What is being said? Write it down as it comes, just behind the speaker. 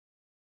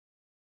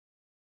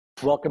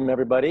Welcome,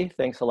 everybody.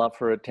 Thanks a lot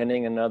for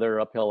attending another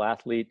Uphill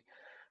Athlete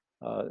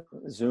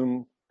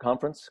Zoom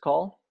conference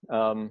call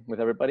with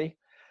everybody.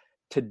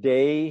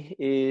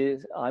 Today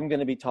I'm going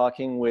to be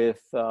talking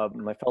with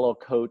my fellow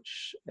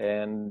coach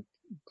and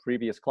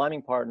previous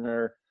climbing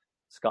partner,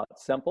 Scott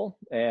Semple,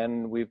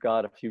 and we've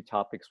got a few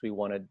topics we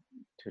wanted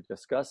to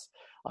discuss.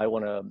 I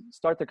want to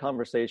start the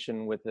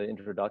conversation with the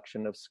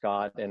introduction of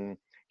Scott and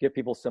give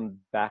people some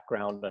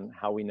background on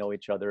how we know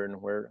each other and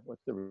what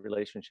the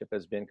relationship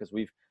has been, because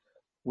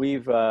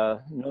We've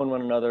known one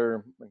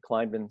another and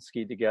climbed and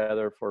skied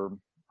together for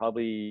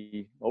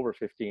probably over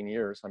 15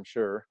 years, I'm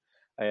sure.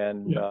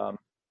 And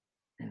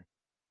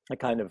I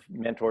kind of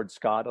mentored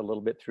Scott a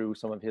little bit through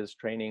some of his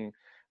training,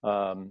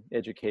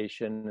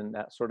 education, and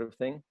that sort of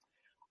thing.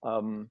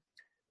 But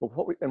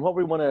what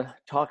we want to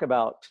talk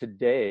about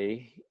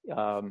today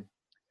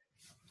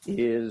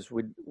is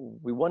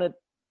we wanted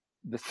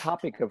this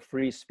topic of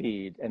free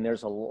speed, and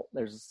there's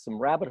some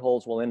rabbit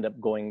holes we'll end up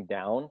going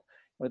down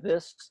with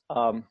this.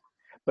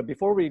 But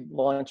before we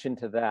launch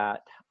into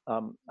that,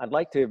 I'd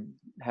like to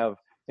have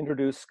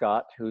introduce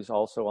Scott, who's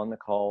also on the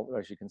call,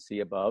 as you can see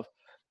above.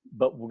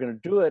 But we're going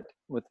to do it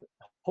with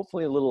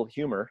hopefully a little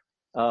humor.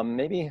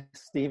 Maybe,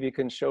 Steve, you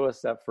can show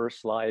us that first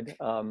slide.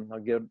 I'll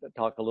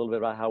talk a little bit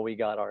about how we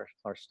got our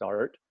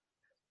start.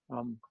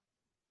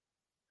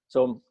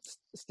 So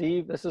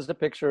Steve, this is a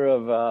picture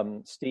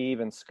of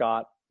Steve and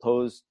Scott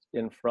posed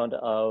in front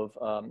of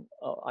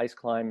ice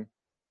climb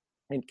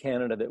in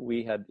Canada that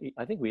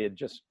I think we had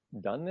just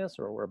done this,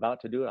 or we're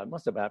about to do it. I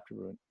must have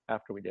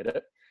after we did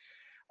it,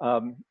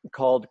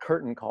 called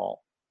Curtain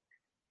Call.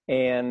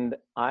 And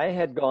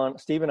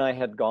Steve and I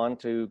had gone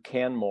to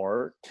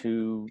Canmore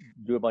to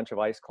do a bunch of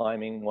ice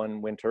climbing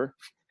one winter.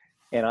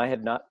 And I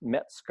had not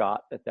met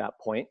Scott at that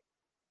point,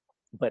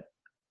 but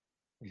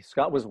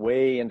Scott was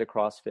way into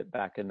CrossFit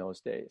back in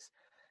those days.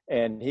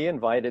 And he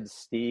invited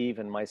Steve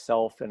and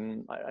myself,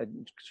 and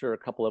I'm sure a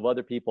couple of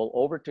other people,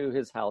 over to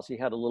his house. He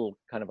had a little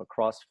kind of a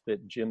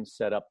CrossFit gym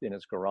set up in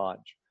his garage.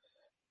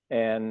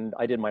 And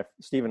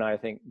Steve and I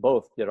think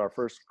both did our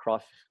first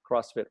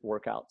CrossFit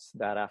workouts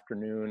that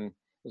afternoon.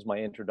 Was my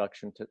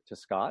introduction to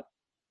Scott.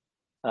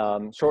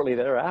 Shortly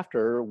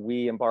thereafter,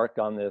 we embarked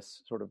on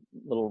this sort of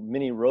little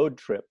mini road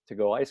trip to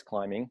go ice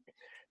climbing.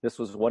 This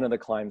was one of the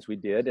climbs we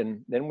did.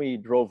 And then we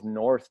drove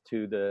north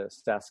to the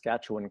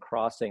Saskatchewan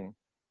crossing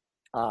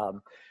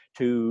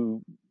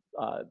to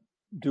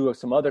do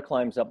some other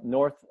climbs up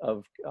north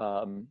of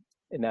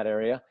in that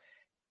area,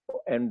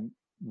 and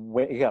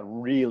it got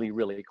really,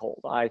 really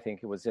cold. I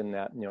think it was in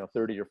that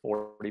 30 or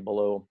 40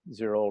 below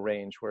zero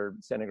range, where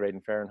centigrade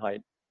and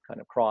Fahrenheit kind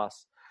of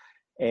cross.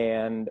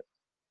 And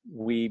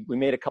we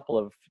made a couple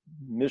of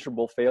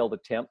miserable failed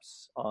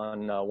attempts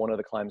on one of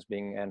the climbs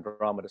being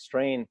Andromeda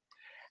Strain,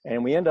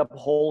 and we end up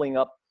holing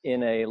up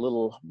in a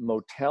little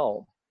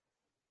motel.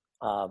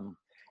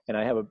 And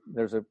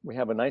we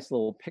have a nice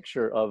little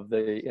picture of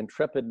the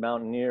intrepid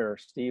mountaineer,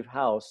 Steve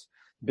House,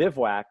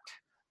 bivouacked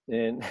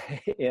in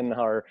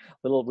our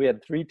little, we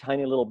had 3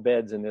 tiny little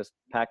beds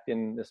packed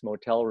in this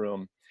motel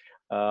room.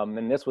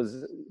 And this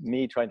was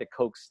me trying to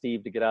coax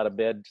Steve to get out of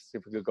bed to see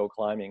if we could go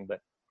climbing.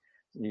 But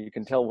you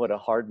can tell what a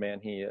hard man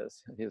he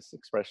is, his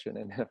expression,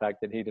 and the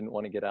fact that he didn't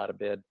want to get out of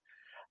bed.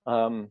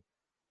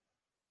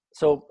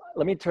 So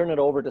let me turn it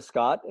over to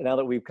Scott now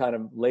that we've kind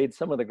of laid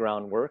some of the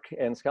groundwork.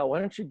 And Scott, why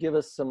don't you give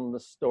us some of the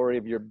story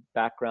of your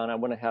background? I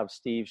want to have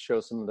Steve show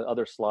some of the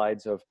other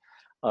slides of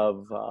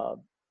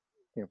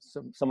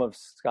some of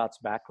Scott's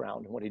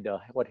background,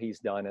 what he's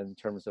done in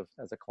terms of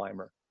as a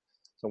climber.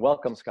 So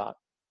welcome, Scott.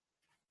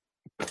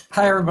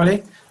 Hi,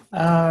 everybody.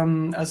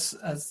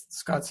 As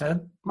Scott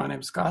said, my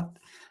name's Scott.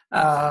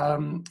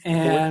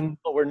 And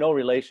we're no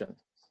relation.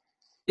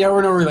 Yeah,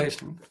 we're no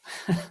relation.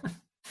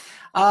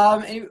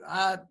 I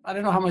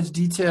don't know how much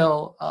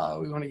detail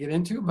we want to get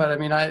into, but I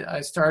mean,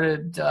 I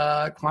started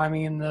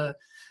climbing in the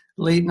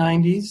late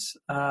 90s,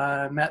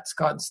 met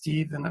Scott and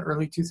Steve in the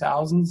early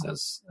 2000s,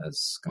 as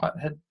Scott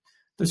had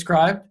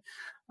described,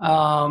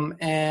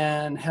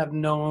 and have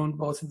known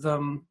both of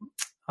them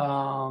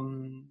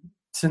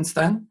since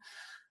then.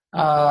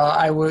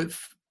 I would,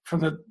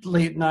 from the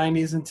late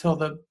 90s until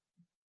the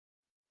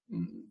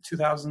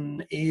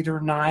 2008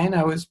 or 9,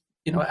 I was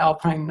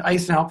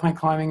ice and alpine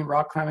climbing and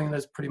rock climbing.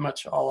 That's pretty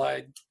much all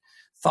I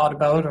thought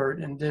about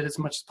and did as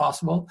much as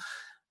possible.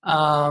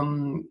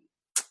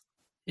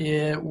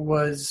 It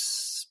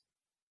was,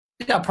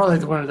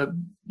 probably one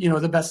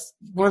of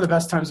the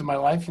best times of my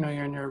life. You're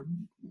in your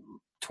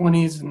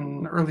 20s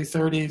and early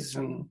 30s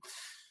and,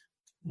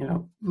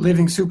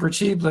 living super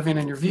cheap, living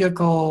in your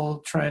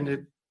vehicle, trying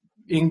to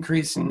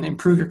increase and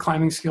improve your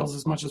climbing skills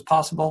as much as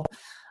possible.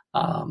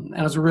 And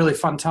it was a really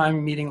fun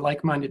time meeting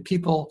like-minded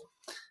people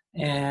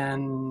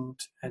and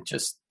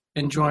just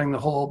enjoying the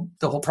whole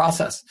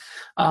process.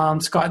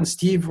 Scott and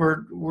Steve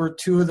were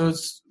 2 of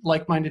those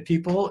like-minded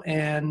people,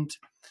 and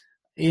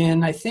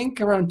in I think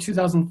around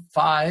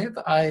 2005,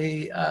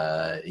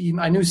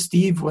 I knew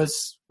Steve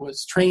was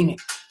training,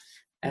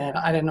 and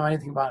I didn't know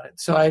anything about it.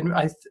 So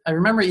I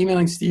remember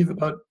emailing Steve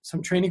about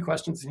some training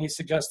questions, and he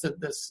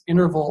suggested this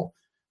interval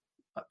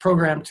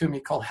program to me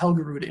called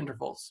Helgerud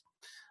intervals.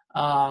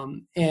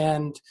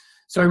 And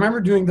so I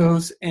remember doing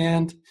those,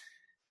 and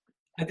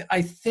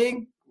I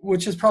think,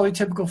 which is probably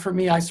typical for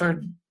me, I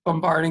started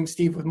bombarding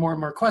Steve with more and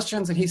more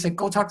questions, and he said,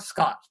 go talk to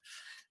Scott.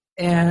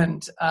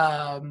 And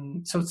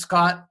so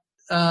Scott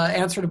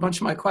answered a bunch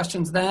of my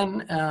questions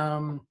then,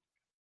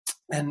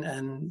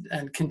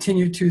 and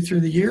continued to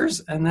through the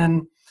years. And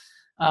then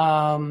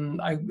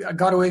I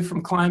got away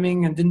from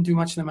climbing and didn't do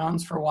much in the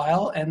mountains for a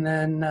while, and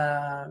then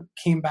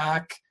came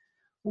back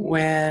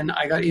when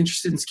I got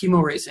interested in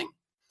skimo racing,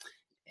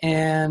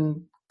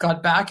 and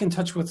got back in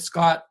touch with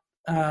Scott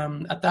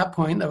at that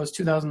point. That was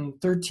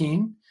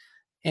 2013.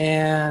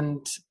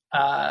 And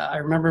I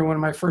remember one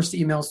of my first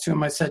emails to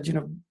him, I said,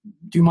 do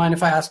you mind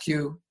if I ask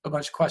you a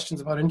bunch of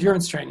questions about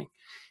endurance training?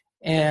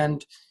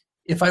 And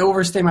if I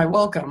overstay my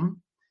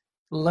welcome,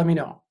 let me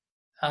know.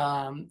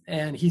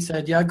 And he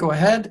said, yeah, go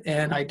ahead.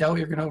 And I doubt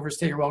you're going to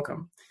overstay your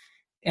welcome.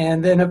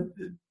 And then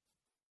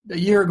a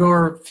year ago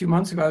or a few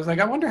months ago, I was like,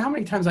 I wonder how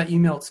many times I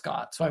emailed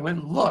Scott. So I went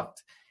and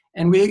looked.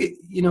 And we,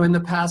 in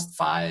the past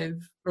 13.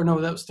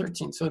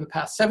 So in the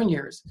past 7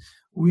 years,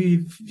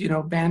 we've,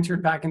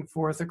 bantered back and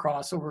forth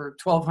across over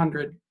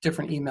 1,200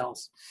 different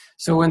emails.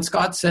 So when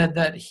Scott said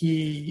that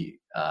he,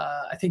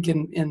 I think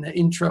in the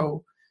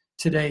intro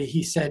today,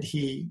 he said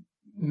he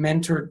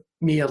mentored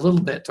me a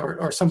little bit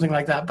or something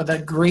like that, but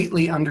that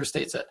greatly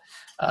understates it.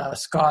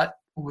 Scott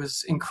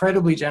was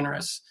incredibly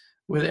generous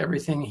with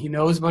everything he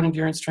knows about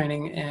endurance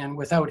training. And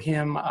without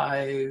him,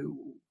 I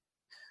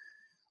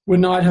would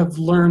not have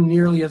learned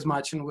nearly as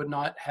much and would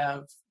not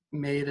have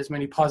made as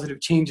many positive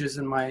changes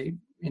in my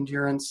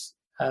endurance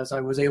as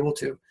I was able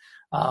to.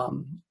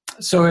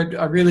 So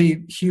a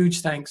really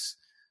huge thanks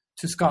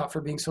to Scott for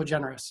being so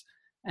generous.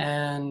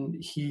 And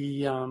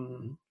he,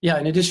 in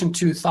addition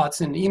to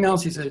thoughts and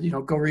emails, he said,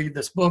 go read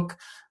this book,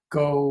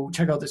 go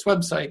check out this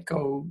website,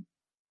 go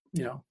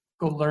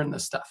learn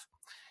this stuff.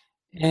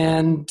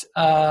 And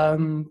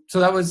so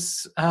that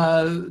was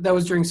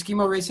during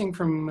skimo racing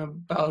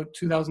from about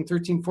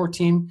 2013,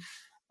 14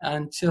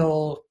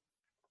 until,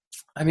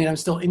 I'm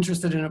still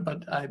interested in it,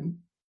 but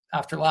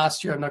after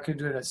last year, I'm not going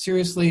to do it as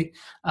seriously.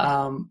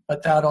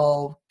 But that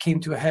all came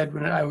to a head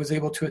when I was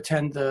able to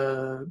attend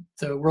the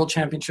World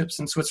Championships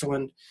in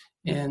Switzerland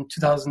in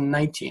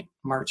 2019,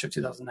 March of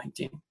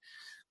 2019.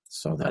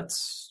 So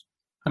that's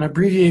an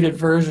abbreviated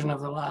version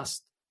of the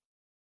last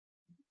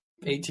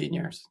 18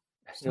 years.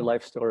 Your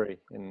life story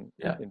in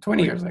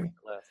 20 years.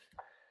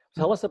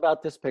 Tell us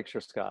about this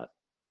picture, Scott.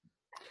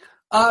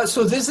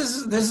 So this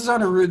is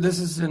on a route. This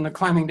is in the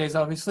climbing days,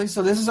 obviously.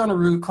 So this is on a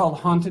route called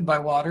Haunted by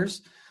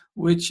Waters,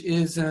 which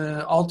is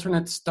an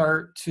alternate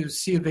start to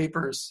Sea of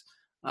Vapors,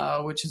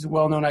 which is a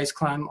well-known ice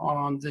climb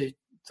on the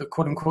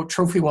quote-unquote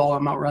trophy wall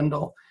on Mount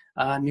Rundle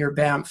near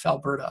Banff,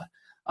 Alberta.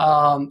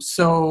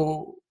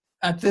 So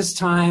at this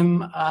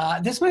time,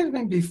 this might have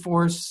been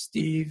before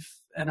Steve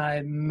and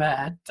I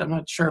met. I'm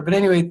not sure. But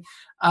anyway,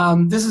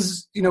 this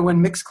is,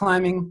 when mixed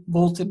climbing,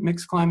 vaulted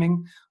mixed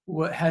climbing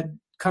had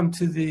come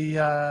to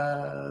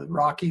the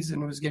Rockies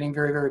and was getting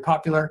very, very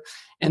popular.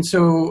 And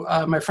so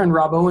my friend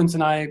Rob Owens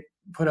and I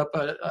put up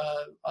an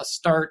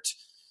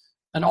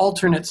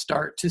alternate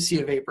start to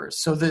Sea of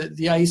Vapors. So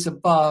the ice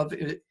above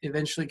it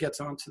eventually gets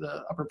onto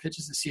the upper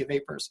pitches of Sea of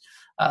Vapors.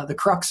 The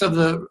crux of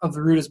the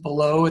route is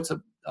below. It's a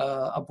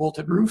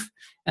bolted roof,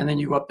 and then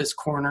you go up this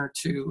corner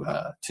to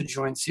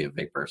join Sea of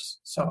Vapors.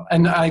 So,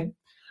 and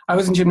I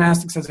was in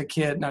gymnastics as a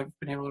kid, and I've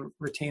been able to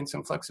retain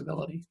some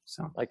flexibility.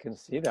 So I can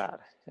see that,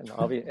 and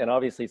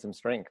obviously some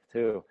strength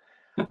too.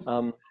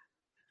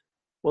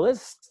 Well,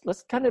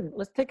 let's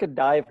take a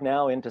dive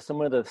now into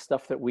some of the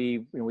stuff that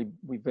we've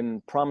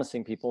been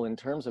promising people in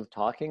terms of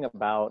talking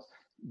about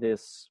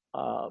this,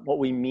 what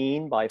we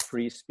mean by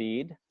free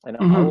speed. And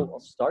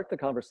I'll start the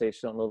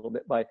conversation a little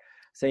bit by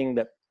saying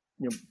that,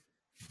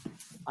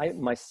 I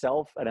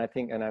myself, and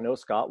I know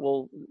Scott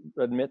will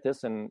admit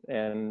this, and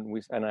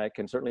I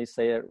can certainly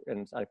say it,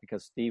 and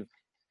because Steve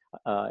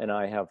and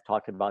I have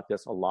talked about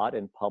this a lot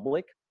in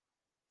public,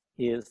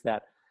 is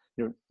that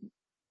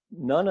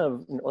none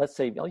of, let's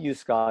say, I'll use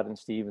Scott and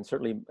Steve, and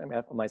certainly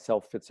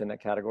myself fits in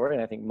that category,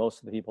 and I think most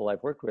of the people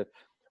I've worked with,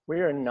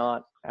 we are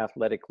not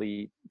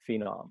athletically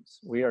phenoms.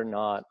 We are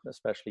not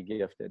especially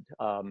gifted.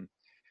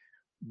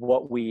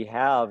 What we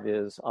have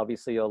is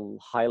obviously a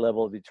high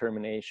level of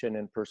determination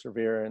and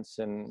perseverance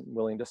and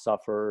willing to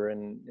suffer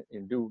and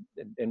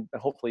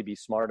hopefully be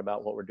smart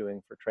about what we're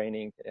doing for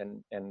training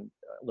and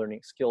learning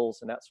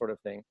skills and that sort of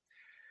thing.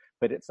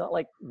 But it's not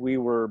like we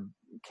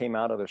came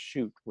out of the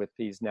chute with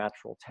these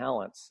natural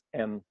talents.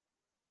 And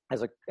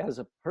as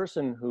a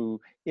person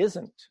who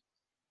isn't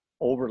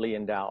overly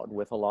endowed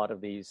with a lot of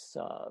these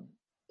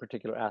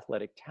particular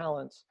athletic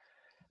talents,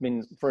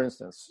 for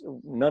instance,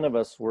 none of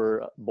us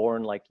were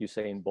born like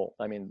Usain Bolt.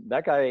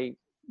 That guy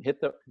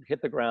hit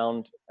the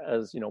ground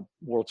as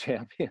world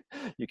champion.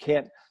 You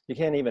can't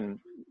even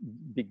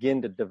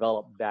begin to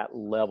develop that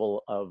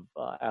level of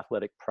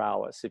athletic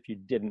prowess if you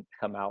didn't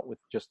come out with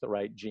just the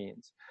right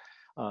genes.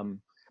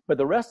 But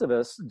the rest of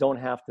us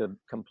don't have to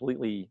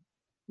completely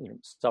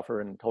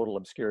suffer in total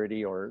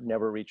obscurity or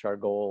never reach our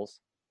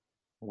goals.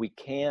 We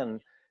can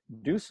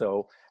do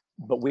so,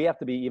 but we have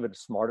to be even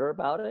smarter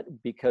about it,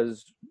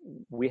 because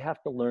we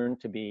have to learn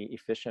to be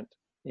efficient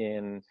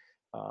in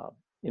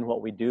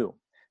what we do.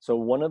 So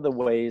one of the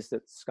ways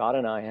that Scott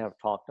and I have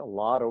talked a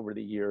lot over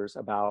the years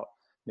about,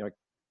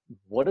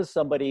 what does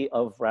somebody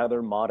of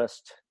rather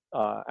modest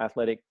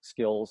athletic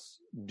skills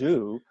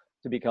do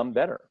to become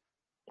better?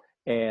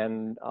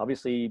 And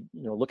obviously,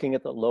 looking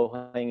at the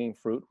low-hanging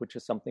fruit, which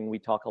is something we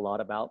talk a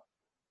lot about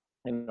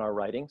in our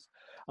writings,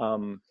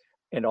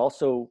 and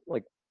also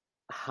like,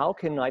 how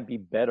can I be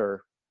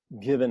better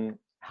given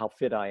how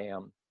fit I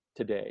am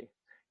today?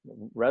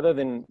 Rather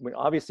than,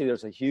 obviously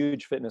there's a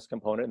huge fitness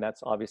component, and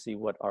that's obviously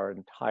what our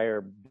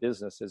entire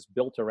business is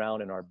built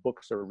around and our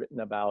books are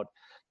written about,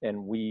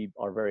 and we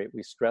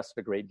stress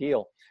a great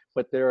deal.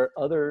 But there are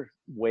other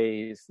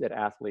ways that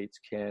athletes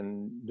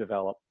can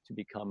develop to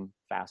become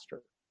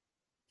faster.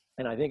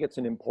 And I think it's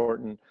an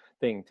important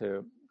thing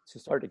to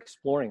start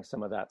exploring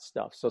some of that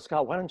stuff. So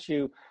Scott, why don't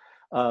you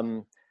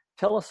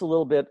tell us a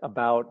little bit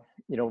about,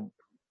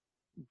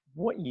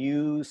 what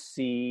you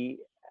see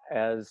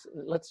as,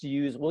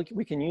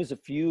 we can use a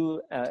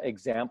few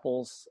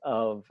examples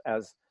of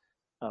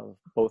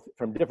both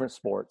from different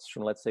sports,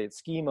 from, let's say,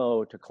 it's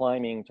skimo to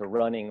climbing to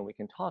running. And we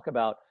can talk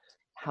about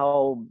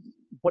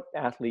what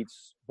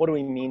do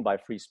we mean by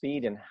free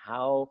speed, and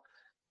how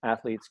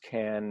athletes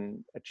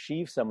can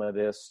achieve some of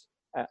this,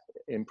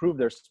 improve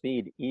their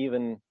speed,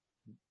 even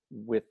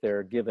with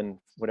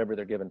whatever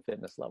their given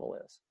fitness level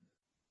is.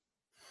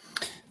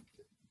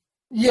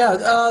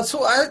 Yeah,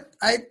 so I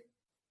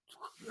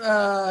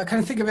kind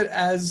of think of it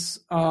as,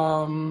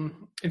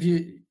 if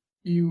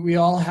we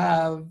all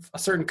have a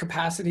certain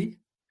capacity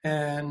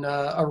and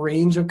a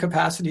range of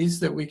capacities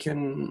that we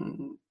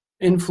can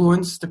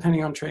influence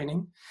depending on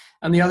training.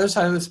 On the other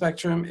side of the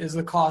spectrum is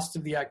the cost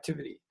of the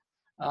activity.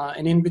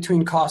 And in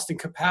between cost and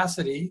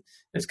capacity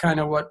is kind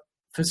of what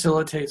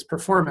facilitates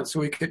performance. So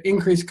we could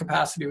increase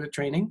capacity with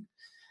training.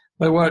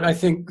 But what I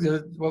think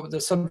what the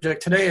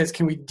subject today is,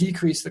 can we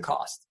decrease the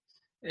cost?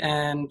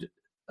 And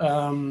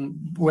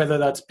whether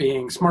that's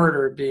being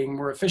smarter, being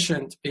more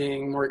efficient,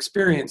 being more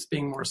experienced,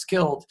 being more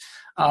skilled,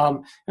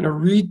 and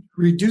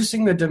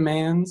reducing the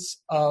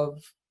demands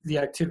of the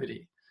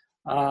activity.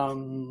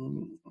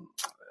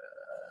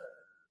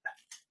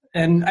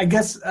 And I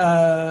guess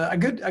a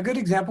good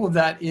example of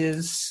that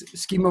is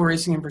skimo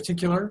racing in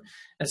particular,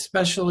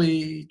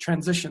 especially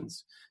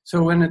transitions.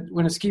 So when a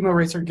skimo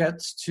racer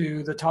gets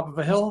to the top of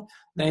a hill,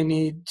 they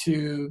need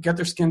to get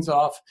their skins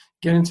off,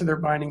 get into their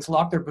bindings,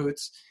 lock their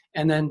boots,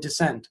 and then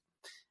descend.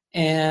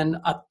 And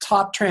a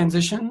top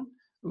transition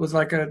was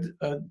like a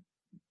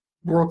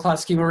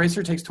world-class skimo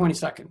racer takes 20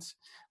 seconds.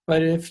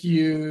 But if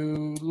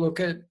you look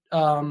at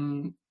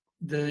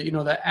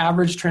the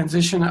average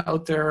transition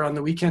out there on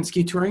the weekend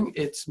ski touring,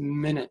 it's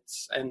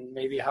minutes and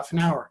maybe half an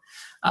hour.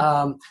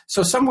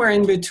 So somewhere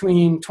in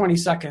between 20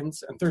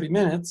 seconds and 30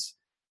 minutes,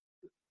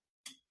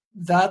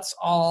 that's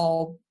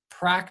all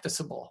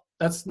practicable.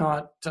 That's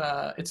not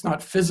it's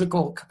not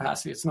physical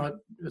capacity. It's not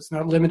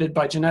limited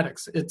by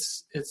genetics.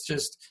 It's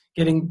just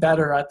getting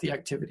better at the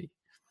activity.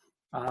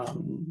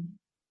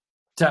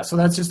 So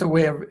that's just a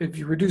way of, if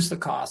you reduce the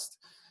cost,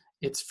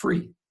 it's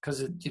free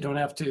because you don't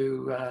have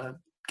to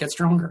get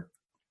stronger.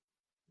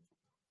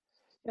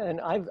 Yeah,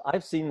 and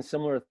I've seen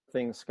similar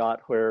things,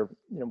 Scott, where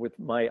with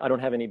I don't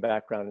have any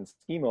background in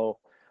skimo,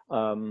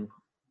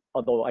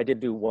 although I did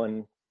do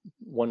one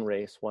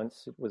race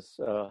once. It was,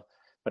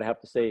 but I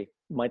have to say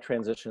my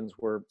transitions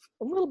were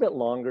a little bit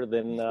longer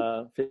than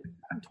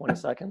 20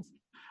 seconds.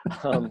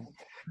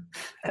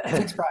 It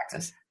takes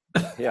practice.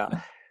 Yeah.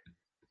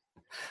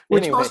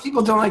 Which most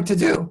people don't like to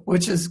do,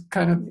 which is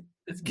kind of,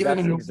 it's given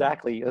it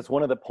exactly. That's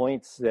one of the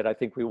points that I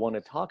think we want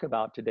to talk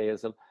about today,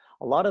 is a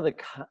lot of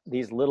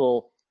these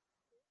little,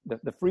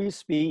 the free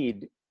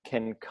speed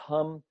can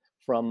come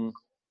from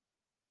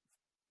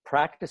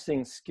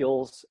practicing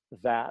skills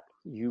that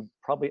you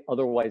probably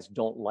otherwise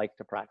don't like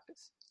to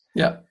practice.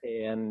 Yeah.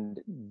 And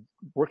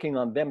working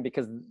on them,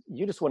 because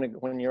you just want to,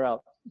 when you're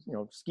out,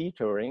 ski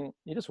touring,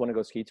 you just want to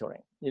go ski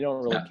touring. You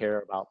don't really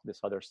care about this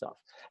other stuff.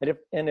 And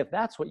if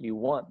that's what you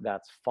want,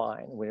 that's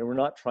fine. We're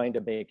not trying to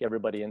make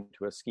everybody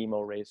into a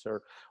skimo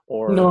racer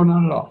or no,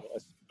 not at all.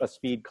 A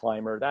speed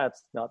climber.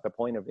 That's not the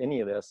point of any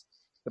of this.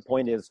 The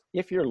point is,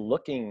 if you're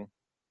looking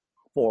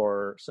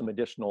for some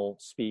additional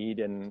speed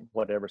in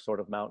whatever sort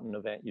of mountain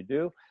event you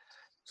do,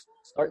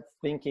 start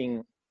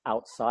thinking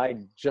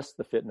outside just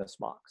the fitness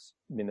box.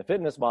 I mean, the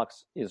fitness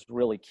box is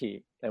really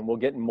key, and we'll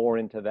get more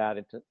into that,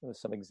 into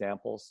some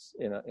examples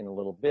in a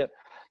little bit,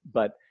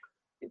 but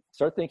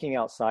start thinking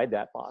outside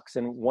that box.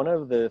 And one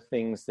of the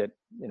things that,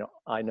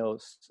 I know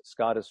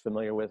Scott is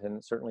familiar with,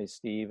 and certainly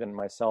Steve and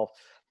myself,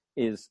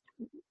 is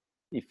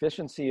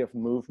efficiency of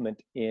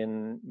movement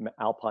in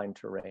alpine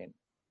terrain.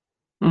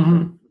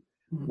 Mm-hmm.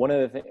 One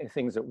of the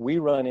things that we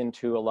run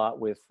into a lot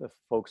with the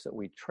folks that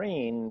we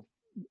train,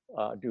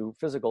 do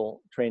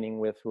physical training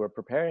with, who are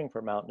preparing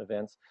for mountain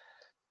events,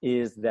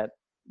 is that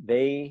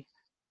they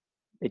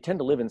they tend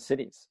to live in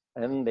cities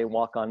and they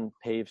walk on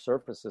paved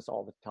surfaces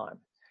all the time.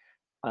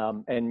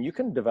 And you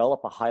can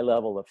develop a high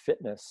level of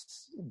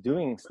fitness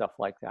doing stuff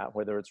like that,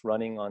 whether it's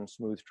running on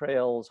smooth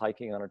trails,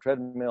 hiking on a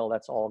treadmill,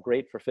 that's all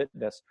great for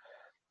fitness.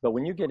 But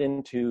when you get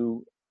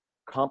into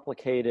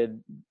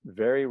complicated,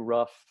 very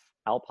rough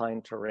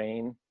alpine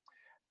terrain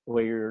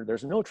where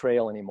there's no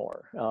trail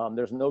anymore,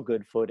 there's no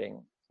good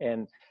footing,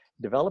 and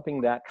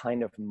developing that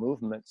kind of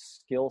movement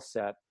skill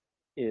set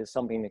is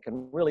something that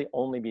can really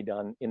only be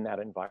done in that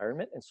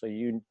environment. And so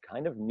you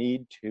kind of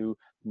need to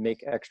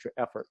make extra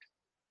effort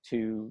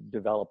to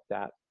develop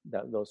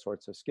those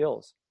sorts of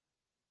skills.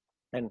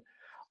 And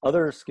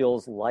other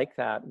skills like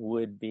that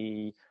would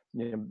be,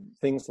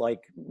 things like,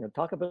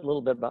 talk a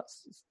little bit about,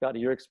 Scott,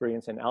 your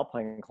experience in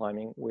alpine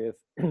climbing with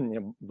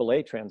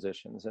belay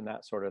transitions and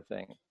that sort of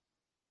thing.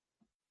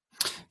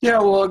 Yeah,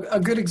 well, a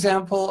good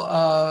example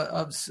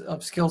of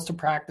skills to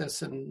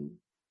practice, and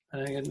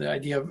the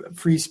idea of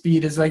free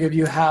speed is like if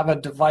you have a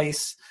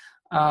device,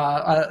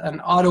 an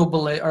auto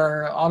belay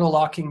or auto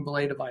locking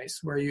belay device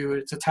where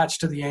it's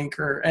attached to the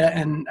anchor,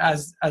 and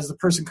as the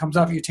person comes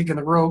up, you're taking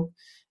the rope,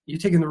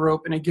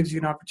 and it gives you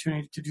an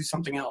opportunity to do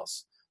something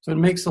else. So it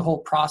makes the whole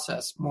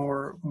process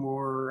more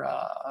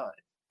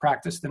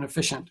practiced and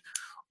efficient.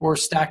 Or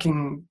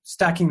stacking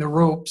the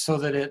rope so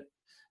that it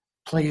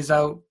plays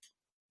out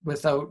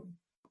without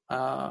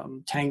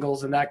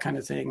tangles and that kind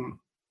of thing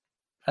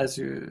as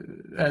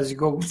you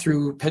go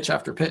through pitch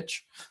after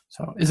pitch.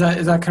 So is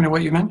that kind of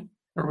what you meant?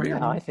 Or what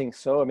I think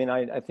so. I mean,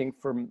 I think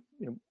from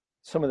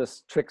some of the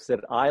tricks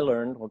that I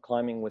learned while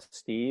climbing with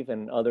Steve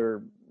and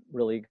other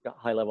really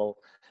high level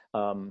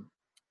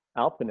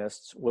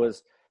alpinists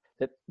was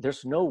that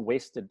there's no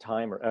wasted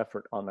time or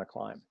effort on the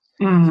climb.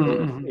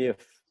 Mm-hmm. So if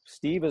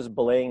Steve is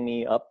belaying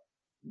me up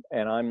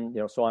and I'm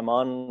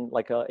on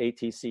like a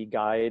ATC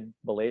guide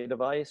belay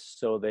device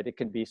so that it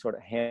can be sort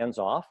of hands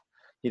off.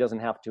 He doesn't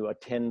have to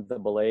attend the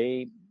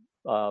belay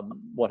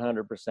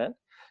 100%.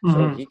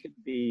 So he could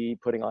be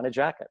putting on a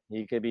jacket.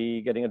 He could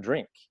be getting a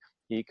drink.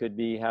 He could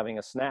be having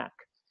a snack.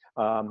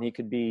 He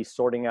could be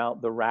sorting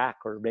out the rack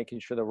or making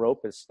sure the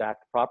rope is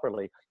stacked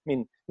properly. I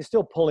mean, he's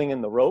still pulling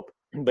in the rope,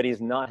 but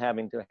he's not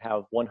having to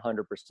have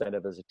 100%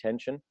 of his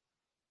attention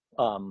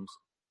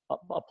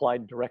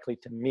applied directly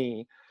to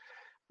me,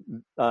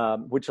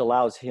 which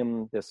allows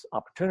him this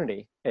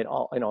opportunity. And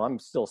I'm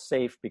still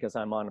safe because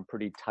I'm on a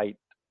pretty tight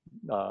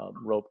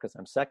rope because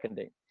I'm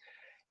seconding.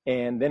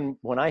 And then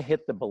when I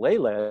hit the belay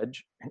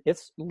ledge,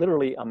 it's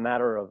literally a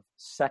matter of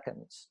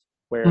seconds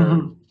where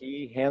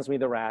he hands me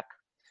the rack.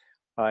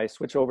 I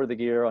switch over the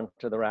gear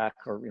onto the rack,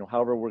 or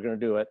however we're going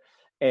to do it,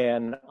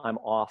 and I'm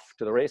off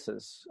to the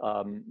races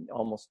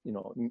almost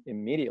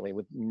immediately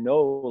with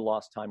no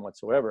lost time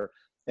whatsoever.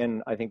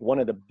 And I think one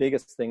of the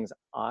biggest things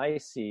I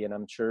see, and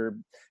I'm sure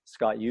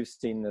Scott, you've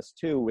seen this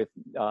too, with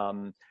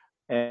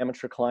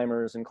amateur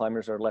climbers and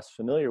climbers are less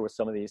familiar with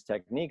some of these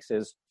techniques,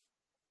 is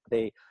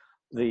the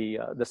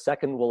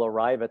second will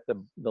arrive at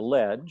the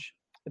ledge.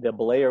 The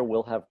belayer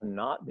will have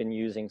not been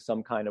using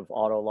some kind of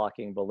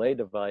auto-locking belay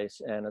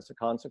device, and as a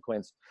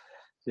consequence,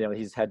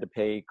 he's had to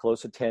pay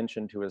close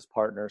attention to his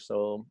partner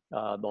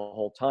the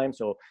whole time.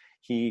 So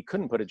he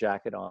couldn't put a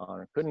jacket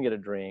on, couldn't get a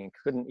drink,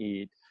 couldn't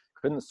eat,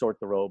 couldn't sort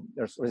the rope.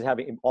 Was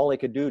having all they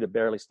could do to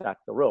barely stack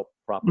the rope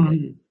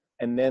properly.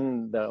 And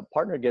then the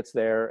partner gets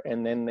there,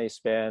 and then they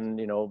spend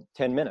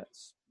 10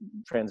 minutes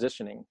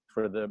transitioning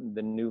for the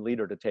new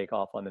leader to take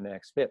off on the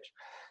next pitch.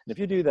 And if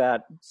you do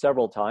that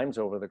several times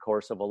over the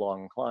course of a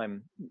long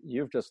climb,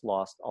 you've just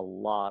lost a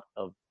lot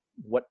of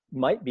what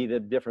might be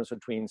the difference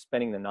between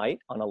spending the night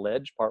on a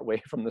ledge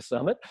partway from the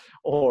summit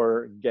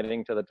or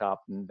getting to the top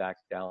and back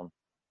down.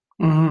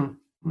 And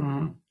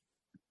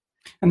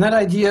that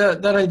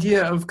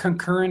idea of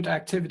concurrent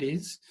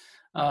activities,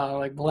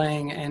 like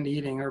belaying and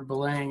eating, or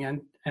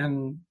belaying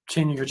and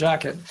changing your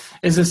jacket,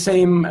 is the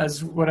same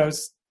as when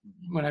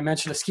I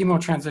mentioned Eskimo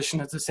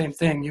transition. It's the same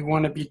thing. You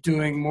want to be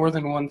doing more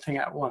than one thing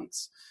at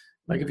once.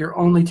 Like if you're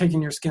only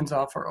taking your skins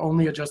off or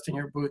only adjusting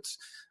your boots,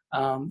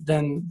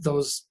 then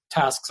those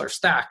tasks are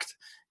stacked.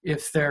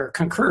 If they're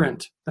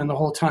concurrent, then the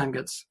whole time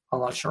gets a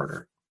lot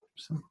shorter.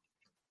 So,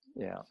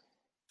 yeah.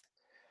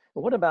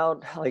 What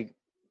about like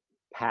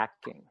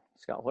packing,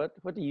 Scott? What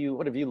have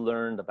you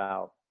learned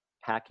about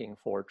packing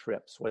for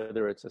trips,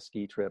 whether it's a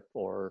ski trip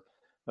or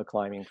a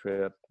climbing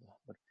trip?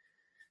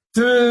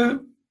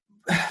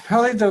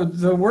 Probably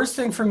the worst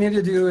thing for me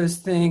to do is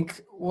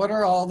think, what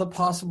are all the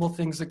possible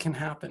things that can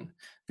happen?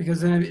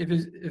 Because then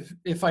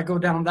if I go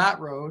down that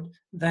road,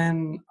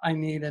 then I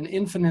need an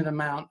infinite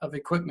amount of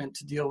equipment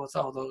to deal with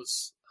all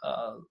those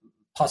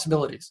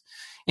possibilities.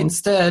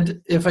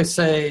 Instead, if I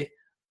say,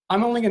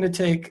 I'm only going to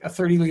take a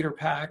 30-liter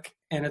pack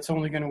and it's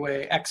only going to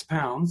weigh X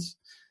pounds,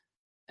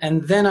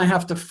 and then I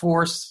have to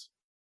force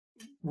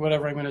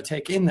whatever I'm going to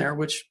take in there,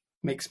 which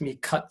makes me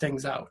cut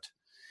things out.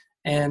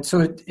 And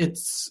so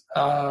it's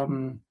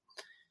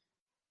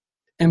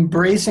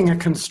embracing a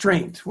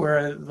constraint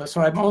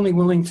so I'm only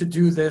willing to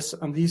do this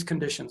on these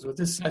conditions with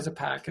this size of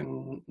pack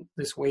and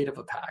this weight of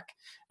a pack.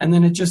 And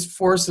then it just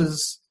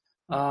forces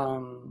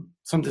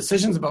some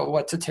decisions about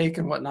what to take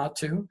and what not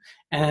to.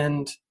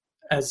 And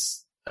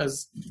as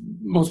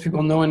most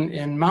people know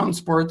in mountain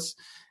sports,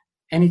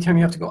 anytime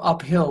you have to go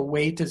uphill,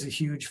 weight is a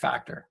huge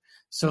factor.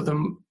 So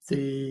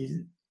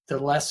the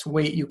less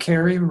weight you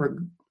carry,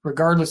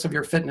 regardless of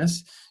your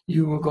fitness,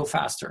 you will go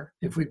faster.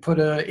 If we put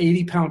a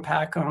 80-pound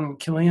pack on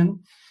Kilian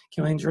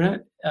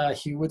Jornet,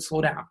 he would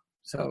slow down.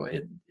 So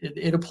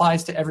it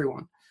applies to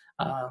everyone.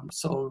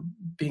 So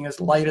being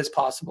as light as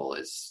possible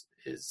is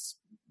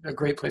a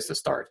great place to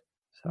start.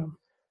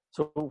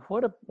 So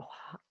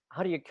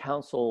how do you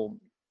counsel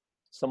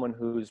someone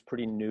who's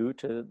pretty new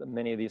to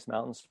many of these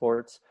mountain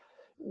sports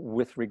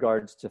with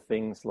regards to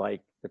things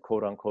like the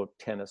quote unquote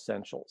 10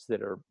 essentials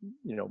that are,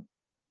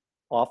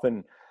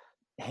 often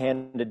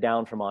handed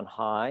down from on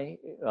high,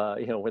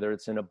 whether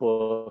it's in a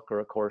book or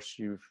a course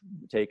you've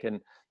taken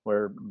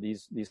where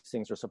these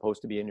things are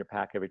supposed to be in your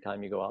pack every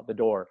time you go out the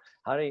door.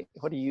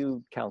 What do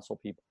you counsel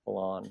people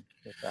on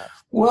with that?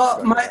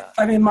 Well,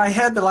 my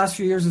head the last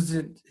few years is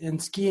in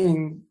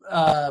skiing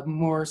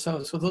more so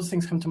those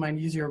things come to mind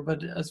easier.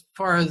 But as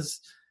far as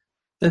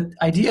the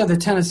idea of the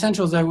 10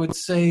 essentials, I would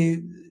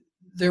say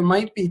there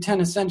might be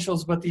 10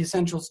 essentials, but the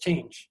essentials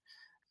change.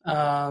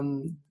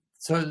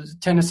 So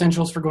 10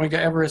 essentials for going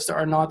to Everest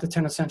are not the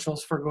 10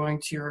 essentials for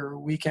going to your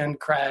weekend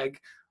crag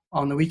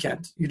on the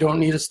weekend. You don't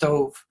need a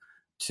stove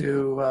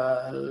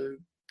to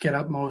get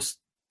up most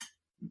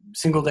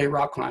single day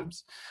rock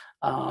climbs.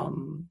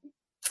 So.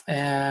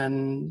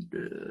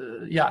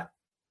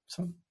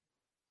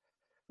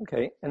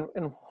 Okay.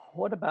 And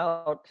what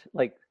about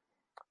like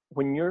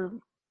when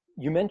you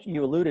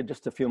alluded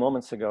just a few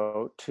moments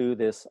ago to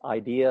this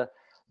idea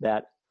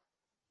that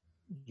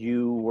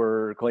you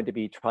were going to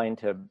be trying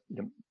to,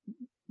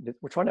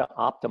 we're trying to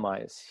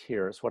optimize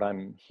here is what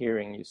I'm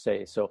hearing you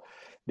say. So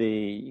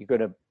you're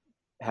going to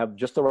have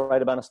just the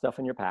right amount of stuff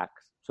in your pack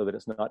so that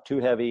it's not too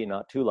heavy,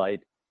 not too light.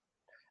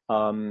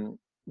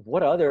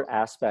 What other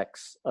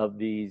aspects of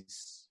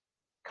these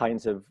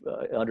kinds of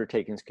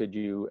undertakings could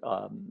you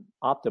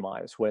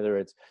optimize, whether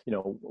it's,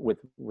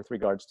 with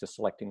regards to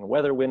selecting a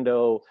weather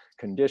window,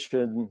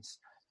 conditions?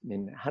 I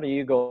mean, how do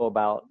you go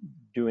about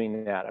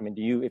doing that? I mean,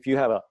 if you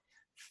have a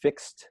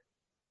fixed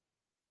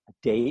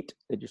date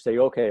that you say,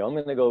 okay, I'm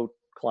going to go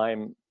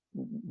climb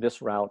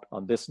this route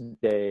on this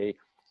day,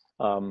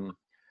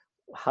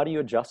 how do you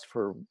adjust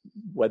for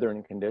weather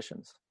and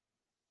conditions?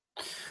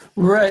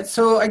 Right.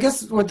 So I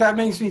guess what that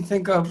makes me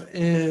think of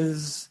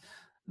is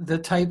the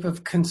type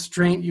of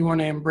constraint you want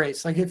to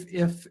embrace. Like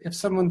if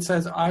someone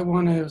says, I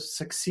want to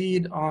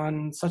succeed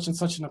on such and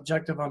such an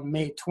objective on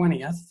May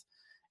 20th,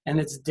 and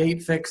it's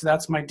date fixed,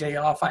 that's my day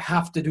off, I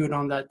have to do it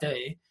on that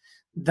day,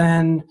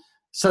 then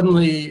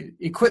suddenly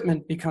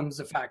equipment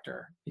becomes a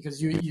factor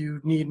because you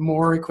need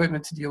more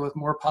equipment to deal with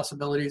more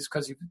possibilities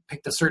because you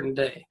picked a certain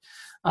day.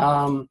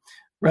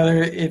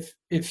 Rather,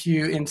 if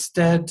you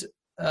instead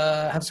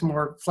have some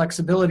more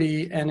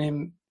flexibility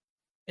and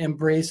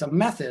embrace a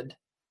method,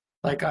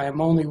 like I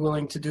am only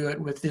willing to do it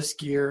with this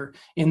gear,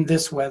 in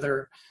this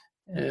weather,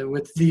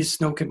 with these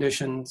snow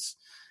conditions,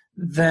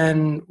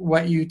 then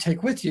what you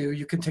take with you,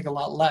 you can take a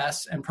lot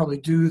less and probably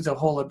do the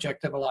whole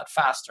objective a lot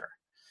faster.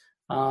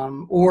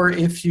 Or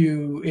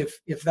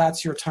if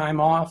that's your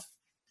time off,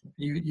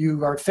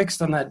 you are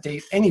fixed on that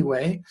date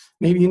anyway,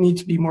 maybe you need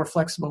to be more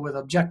flexible with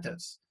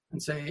objectives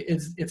and say,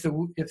 if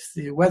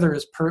the weather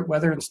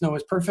and snow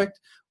is perfect,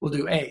 we'll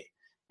do A.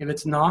 If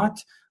it's not,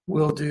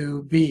 we'll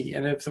do B.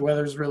 And if the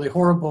weather is really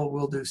horrible,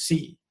 we'll do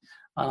C.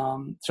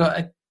 So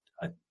I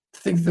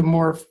think to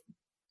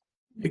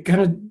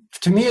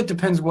me, it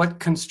depends what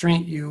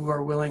constraint you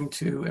are willing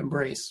to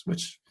embrace,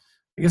 which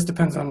I guess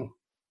depends on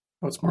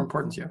what's more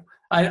important to you.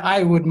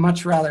 I would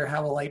much rather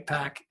have a light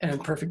pack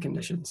and perfect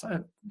conditions.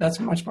 That's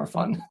much more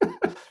fun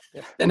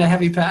than a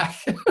heavy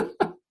pack.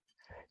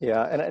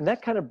 Yeah, and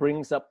that kind of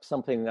brings up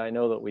something that I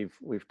know that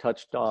we've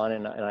touched on,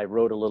 and I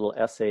wrote a little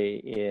essay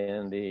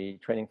in the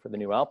Training for the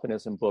New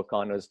Alpinism book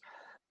on is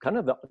kind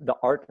of the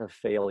art of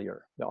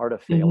failure, the art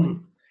of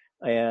failing.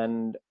 Mm-hmm.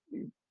 And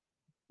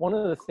one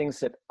of the things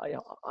that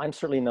I'm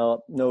certainly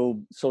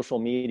no social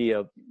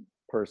media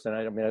person.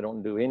 I mean, I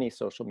don't do any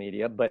social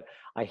media, but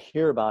I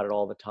hear about it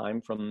all the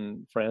time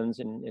from friends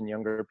and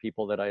younger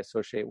people that I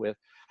associate with.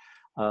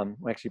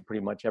 Actually,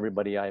 pretty much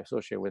everybody I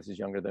associate with is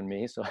younger than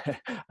me. So,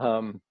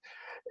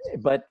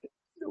 but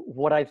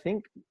what I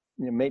think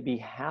may be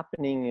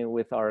happening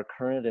with our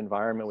current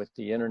environment, with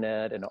the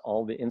internet and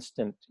all the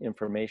instant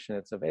information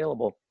that's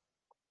available,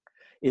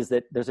 is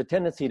that there's a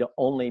tendency to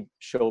only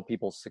show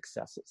people's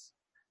successes.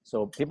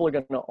 So people are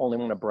going to only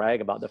want to brag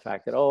about the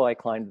fact that, oh, I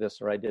climbed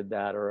this, or I did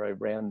that, or I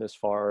ran this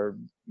far,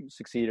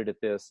 succeeded at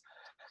this.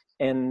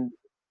 And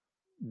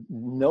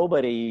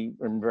nobody,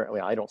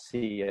 I don't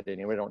see it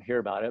anyway, I don't hear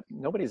about it.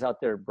 Nobody's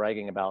out there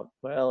bragging about,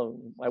 well,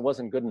 I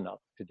wasn't good enough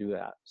to do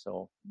that.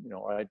 So,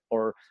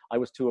 or I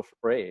was too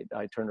afraid.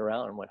 I turned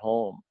around and went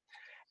home.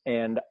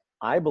 And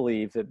I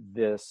believe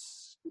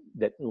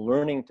that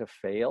learning to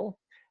fail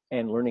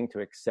and learning to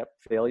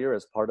accept failure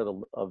as part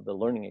of the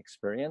learning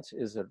experience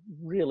is a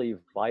really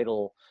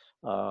vital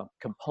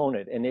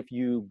component. And if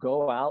you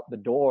go out the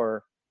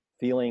door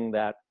feeling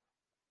that,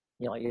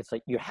 it's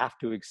like you have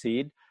to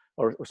exceed,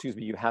 or excuse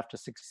me, you have to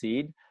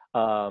succeed,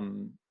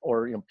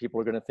 or people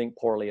are going to think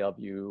poorly of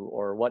you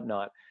or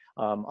whatnot.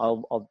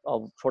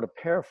 I'll sort of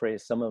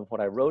paraphrase some of what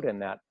I wrote in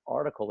that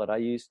article, that I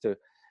used to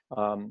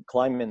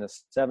climb in the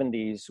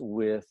 70s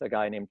with a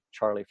guy named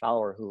Charlie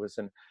Fowler, who was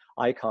an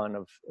icon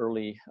of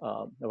early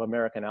of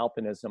American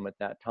alpinism at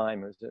that time.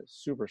 He was a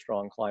super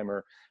strong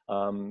climber,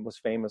 was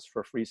famous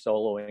for free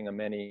soloing on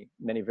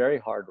many very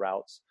hard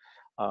routes.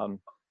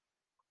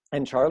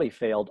 And Charlie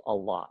failed a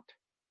lot.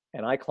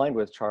 And I climbed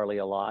with Charlie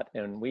a lot,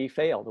 and we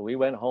failed. We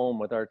went home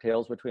with our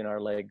tails between our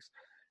legs.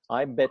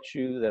 I bet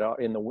you that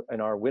in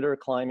our winter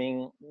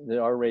climbing,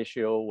 our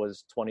ratio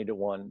was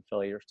 20-1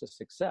 failures to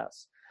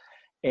success.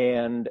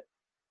 And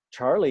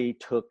Charlie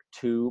took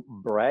to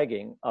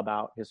bragging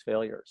about his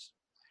failures.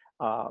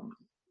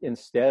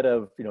 Instead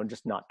of,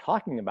 just not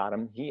talking about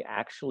them, he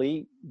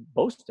actually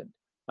boasted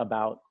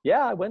about,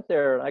 yeah, I went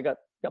there and I got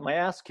my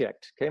ass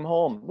kicked, came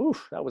home.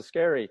 Oof, that was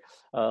scary.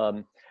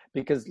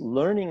 Because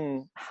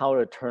learning how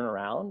to turn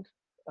around,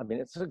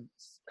 it's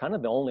kind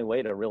of the only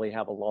way to really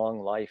have a long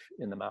life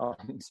in the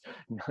mountains,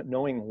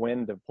 knowing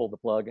when to pull the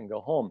plug and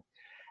go home.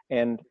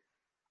 And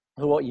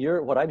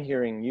what I'm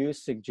hearing you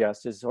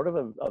suggest is sort of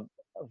a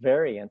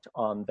variant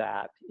on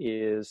that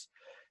is,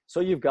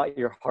 so you've got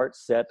your heart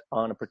set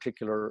on a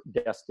particular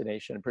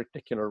destination,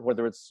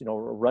 whether it's,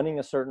 running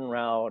a certain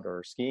route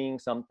or skiing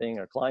something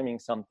or climbing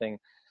something,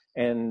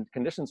 and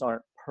conditions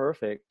aren't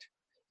perfect.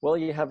 Well,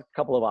 you have a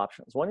couple of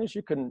options. One is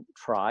you can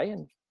try,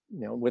 and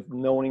with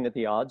knowing that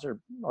the odds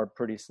are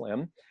pretty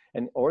slim,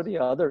 or the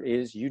other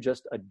is you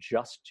just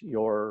adjust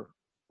your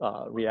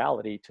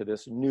reality to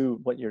this new,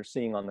 what you're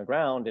seeing on the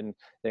ground, and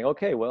think,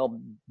 okay, well,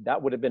 that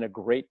would have been a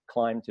great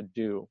climb to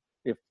do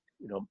if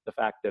the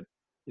fact that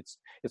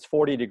it's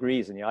 40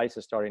 degrees and the ice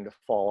is starting to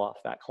fall off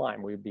that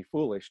climb. We'd be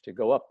foolish to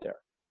go up there,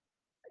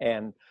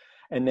 and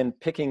then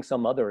picking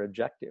some other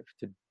objective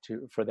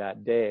for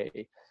that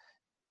day.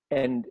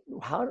 And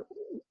how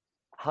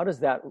does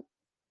that,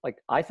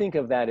 I think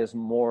of that as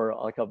more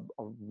like a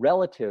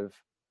relative,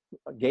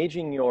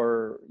 gauging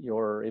your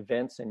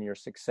events and your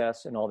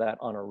success and all that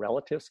on a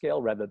relative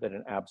scale rather than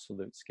an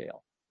absolute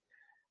scale.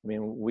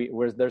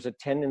 There's a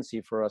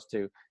tendency for us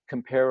to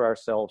compare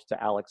ourselves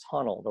to Alex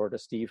Honnold or to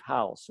Steve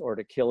House or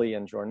to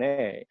Kilian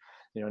Jornet.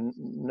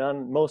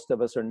 Most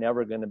of us are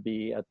never going to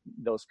be at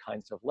those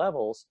kinds of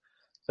levels,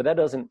 but that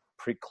doesn't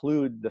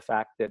preclude the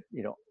fact that,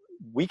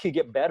 we could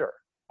get better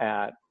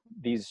at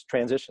these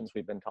transitions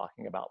we've been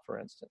talking about, for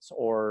instance,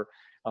 or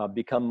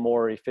become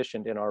more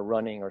efficient in our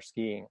running or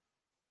skiing.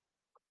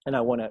 And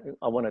I want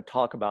to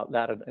talk about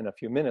that in a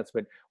few minutes,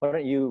 but why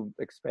don't you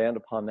expand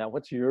upon that?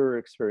 What's your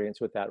experience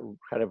with that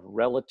kind of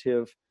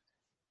relative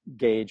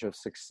gauge of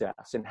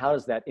success, and how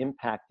has that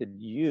impacted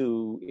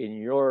you in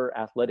your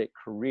athletic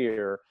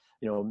career?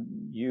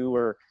 You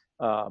were,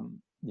 and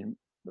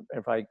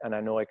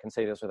I know I can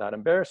say this without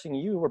embarrassing,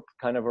 you were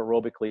kind of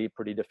aerobically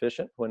pretty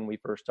deficient when we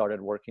first started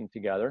working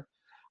together.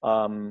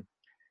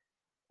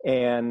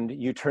 And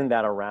you turned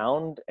that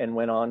around and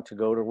went on to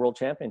go to world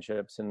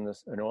championships in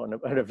this, in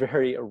a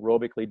very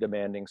aerobically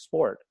demanding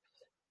sport.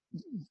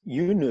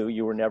 You knew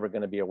you were never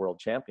going to be a world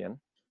champion.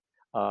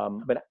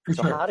 But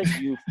so how did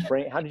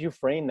you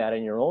frame that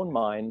in your own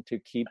mind to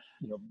keep,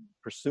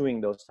 pursuing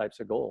those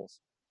types of goals?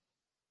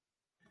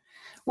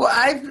 Well,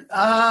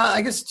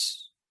 I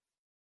guess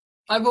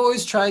I've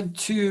always tried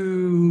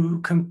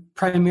to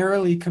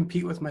primarily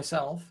compete with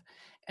myself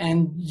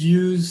and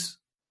use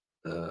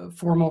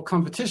formal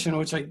competition,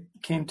 which I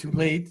came to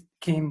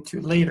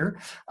later,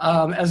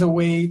 as a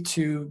way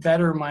to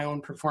better my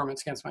own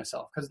performance against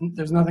myself, because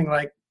there's nothing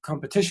like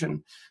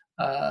competition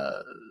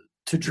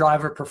to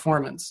drive a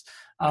performance.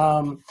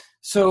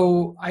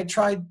 So I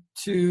tried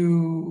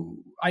to,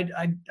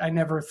 I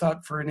never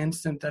thought for an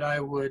instant that I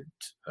would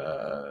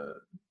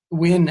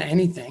win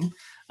anything.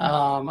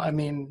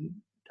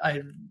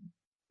 I've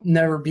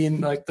never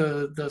been like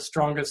the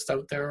strongest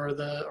out there or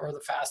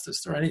the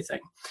fastest or anything,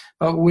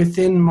 but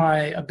within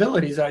my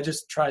abilities, I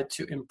just tried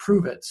to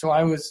improve it. So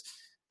I was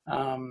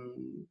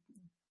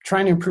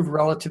trying to improve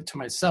relative to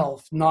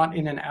myself, not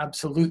in an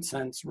absolute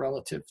sense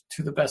relative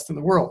to the best in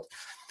the world.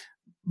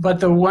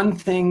 But the one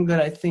thing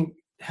that I think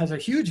has a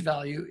huge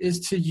value is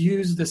to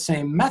use the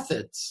same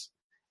methods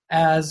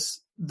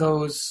as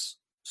those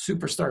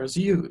superstars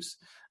use.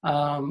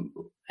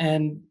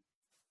 And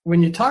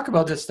when you talk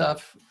about this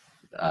stuff,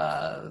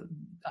 I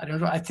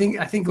don't know, I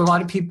think a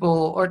lot of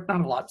people, or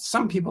not a lot,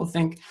 some people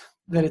think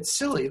that it's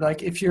silly.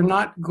 Like, if you're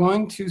not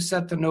going to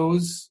set the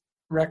nose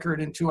record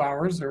in 2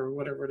 hours or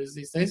whatever it is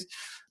these days,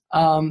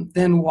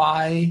 then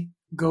why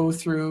go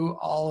through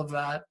all of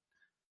that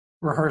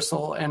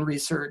rehearsal and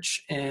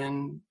research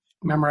and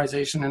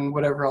memorization and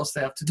whatever else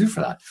they have to do for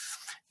that?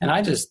 And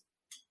I just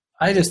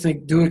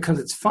think do it because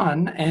it's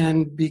fun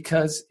and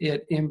because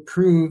it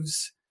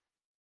improves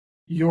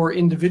your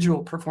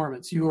individual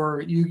performance.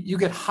 You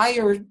get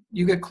higher,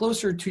 you get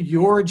closer to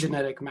your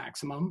genetic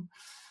maximum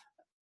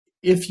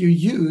if you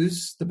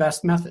use the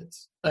best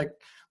methods. Like,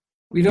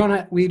 we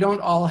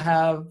don't all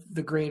have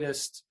the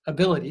greatest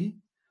ability,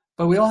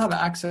 but we all have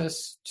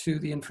access to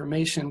the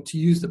information to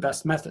use the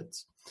best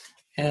methods.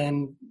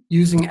 And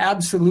using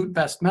absolute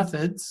best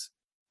methods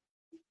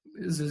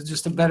is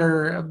just a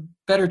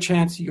better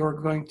chance you're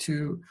going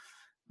to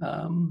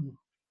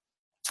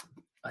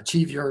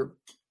achieve your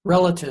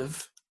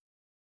relative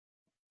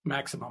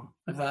maximum.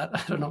 If that,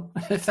 I don't know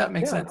if that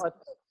makes sense. It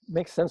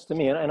makes sense to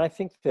me. And I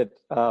think that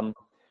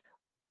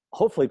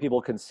hopefully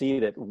people can see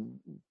that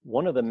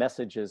one of the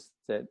messages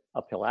that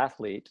Uphill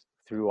Athlete,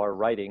 through our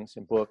writings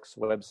and books,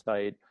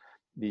 website,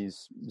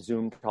 these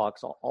Zoom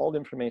talks, all the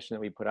information that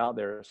we put out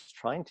there is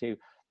trying to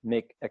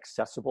make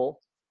accessible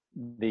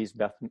these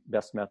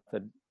best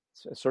methods,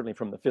 certainly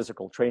from the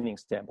physical training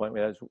standpoint.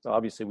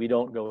 Obviously, we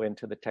don't go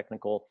into the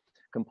technical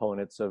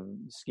components of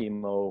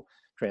skimo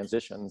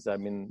transitions. I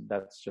mean,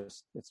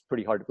 it's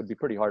pretty hard. It would be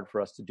pretty hard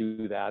for us to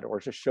do that, or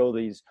to show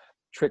these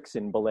tricks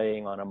in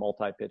belaying on a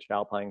multi-pitch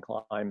alpine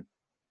climb.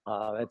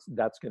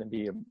 That's going to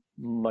be a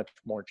much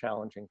more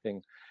challenging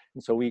thing.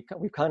 And so we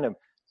kind of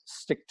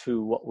stick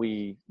to what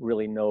we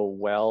really know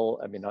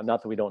well. I mean,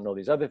 not that we don't know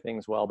these other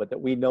things well, but that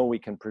we know we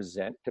can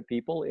present to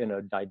people in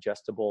a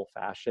digestible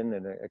fashion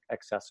and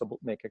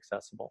make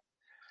accessible.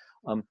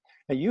 And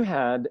you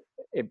had,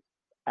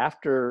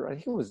 after, I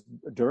think it was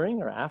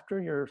during or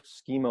after your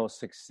skimo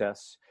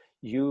success,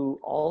 you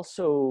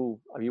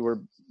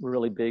were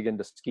really big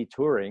into ski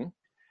touring.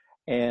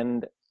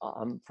 And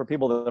for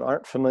people that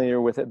aren't familiar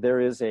with it,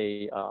 there is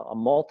a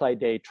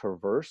multi-day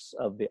traverse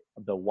of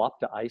the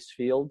Wapta ice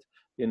field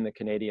in the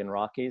Canadian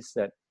Rockies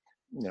that,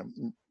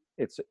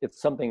 it's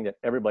something that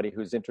everybody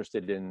who's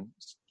interested in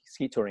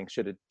ski touring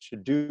should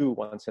do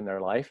once in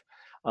their life.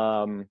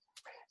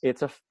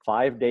 It's a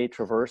 5-day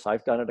traverse.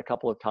 I've done it a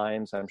couple of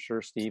times. I'm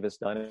sure Steve has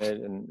done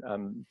it,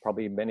 and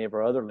probably many of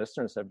our other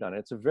listeners have done it.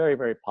 It's a very,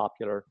 very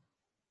popular,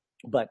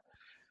 but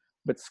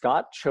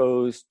Scott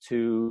chose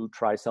to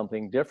try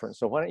something different.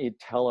 So why don't you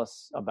tell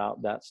us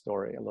about that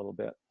story a little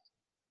bit?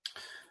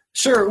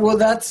 Sure. Well,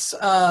 that's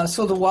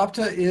so the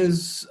Wapta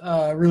is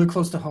really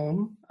close to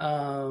home,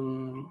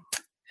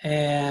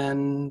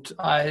 and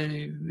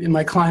in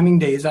my climbing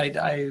days, I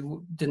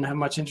didn't have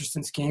much interest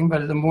in skiing,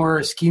 but the more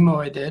skimo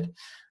I did,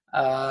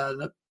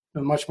 the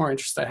much more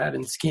interest I had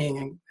in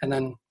skiing. And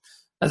then,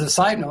 as a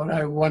side note,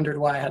 I wondered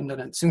why I hadn't done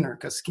it sooner,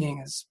 because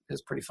skiing is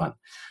pretty fun.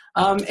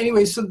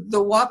 Anyway, so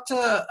the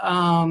Wapta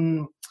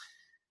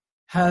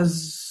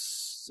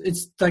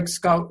it's like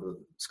Scott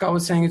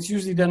was saying, it's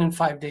usually done in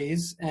 5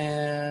 days,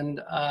 and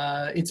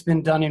it's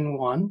been done in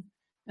one,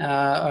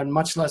 or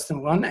much less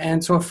than one.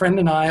 And so a friend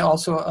and I,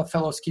 also a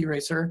fellow ski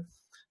racer,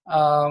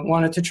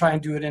 wanted to try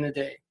and do it in a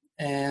day.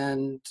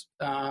 And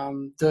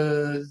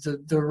the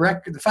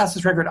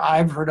fastest record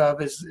I've heard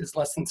of is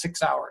less than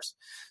 6 hours.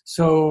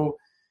 So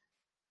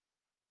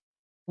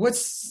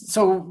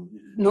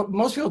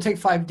most people take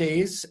 5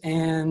 days,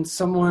 and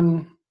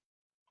someone,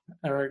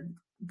 or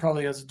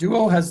probably as a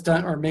duo, has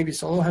done, or maybe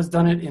solo, has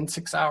done it in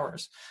 6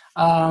 hours.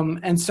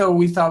 And so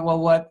we thought,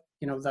 well,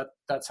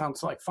 that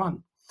sounds like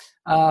fun.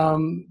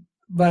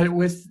 But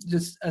with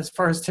just as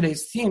far as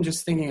today's theme,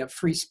 just thinking of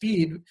free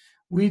speed,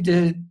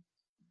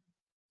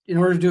 in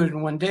order to do it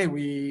in 1 day,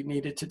 we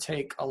needed to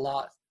take a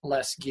lot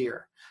less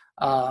gear.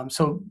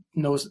 So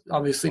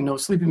obviously no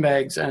sleeping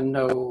bags and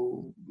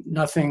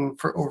nothing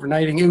for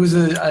overnighting. It was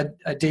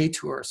a day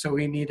tour, so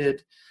we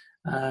needed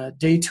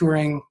day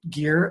touring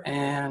gear,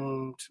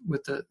 and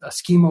with a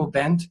skimo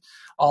bent,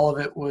 all of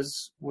it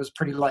was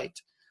pretty light.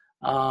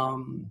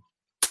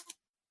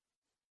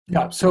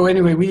 So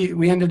anyway,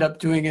 we ended up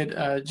doing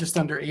it just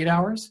under 8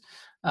 hours.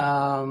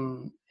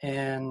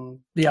 And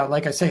yeah,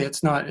 like I say,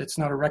 it's not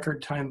a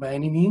record time by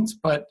any means,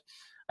 but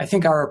I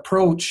think our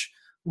approach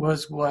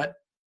was what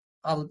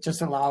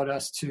just allowed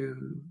us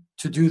to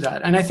do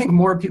that. And I think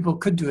more people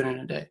could do it in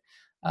a day.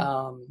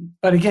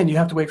 But again, you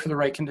have to wait for the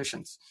right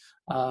conditions.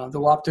 The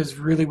Wapta is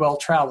really well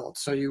traveled,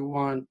 so you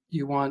want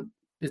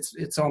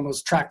it's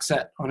almost track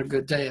set on a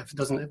good day if it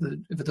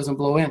doesn't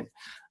blow in.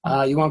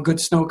 You want good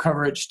snow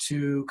coverage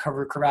to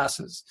cover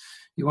crevasses.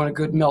 You want a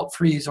good melt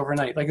freeze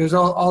overnight. Like, there's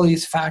all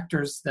these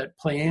factors that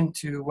play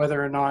into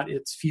whether or not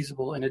it's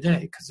feasible in a day.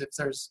 Because if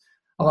there's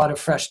a lot of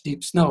fresh,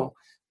 deep snow,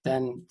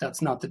 then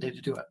that's not the day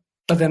to do it.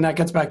 But then that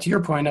gets back to your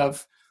point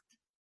of,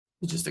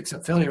 you just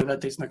accept failure.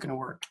 That day's not going to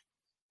work.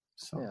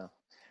 So yeah,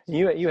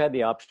 you had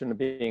the option of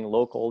being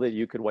local, that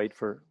you could wait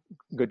for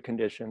good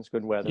conditions,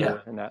 good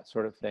weather, and that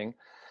sort of thing.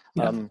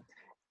 Yeah.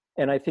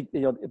 And I think,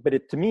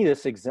 but to me,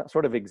 this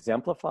sort of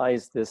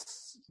exemplifies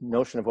this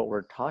notion of what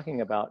we're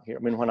talking about here.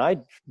 I mean, when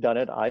I've done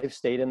it, I've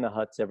stayed in the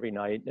huts every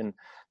night, and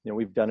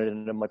we've done it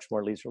in a much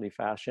more leisurely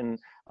fashion.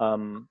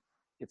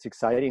 It's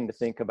exciting to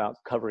think about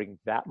covering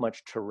that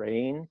much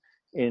terrain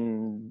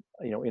in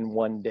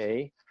 1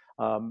 day.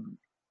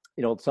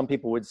 Some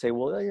people would say,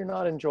 well, you're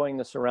not enjoying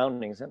the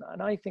surroundings. And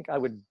I think I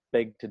would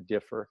beg to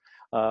differ.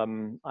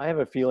 I have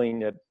a feeling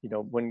that,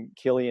 when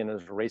Kilian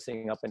is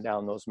racing up and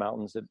down those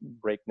mountains at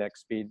breakneck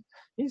speed,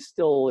 he's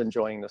still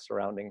enjoying the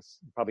surroundings,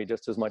 probably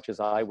just as much as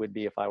I would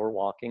be if I were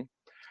walking.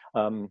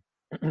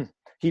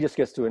 he just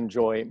gets to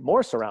enjoy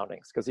more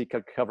surroundings because he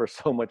could cover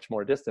so much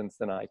more distance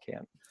than I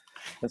can.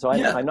 And so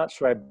I'm not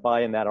sure I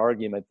buy in that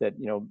argument that,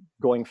 you know,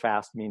 going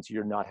fast means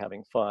you're not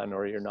having fun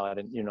or you're not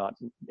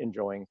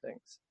enjoying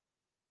things.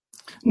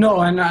 No,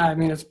 and I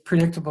mean, it's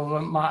predictable.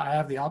 I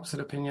have the opposite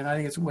opinion. I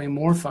think it's way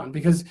more fun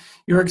because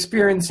you're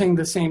experiencing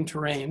the same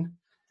terrain,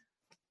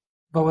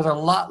 but with a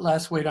lot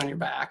less weight on your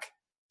back,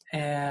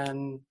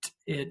 and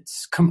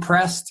it's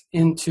compressed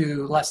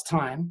into less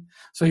time.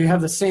 So you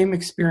have the same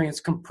experience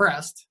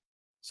compressed.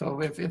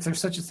 So if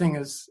there's such a thing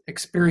as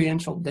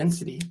experiential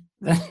density,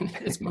 then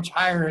it's much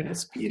higher in a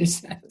speed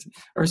ascent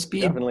or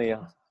speed. Definitely,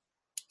 yeah.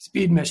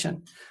 Speed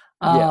mission.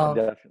 Yeah,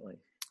 definitely.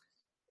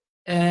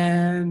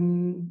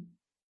 And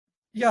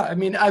yeah, I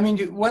mean,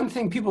 one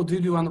thing people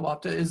do on the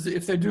Wapta is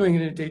if they're doing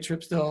it in day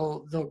trips,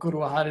 they'll go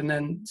to a hut and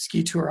then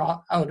ski tour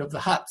out of the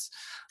huts,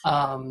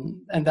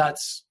 and that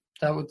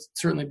would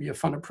certainly be a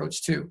fun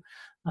approach too.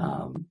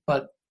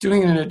 But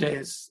doing it in a day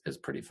is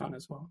pretty fun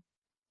as well.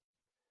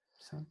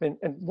 So. And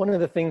one of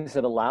the things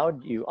that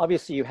allowed you,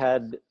 obviously, you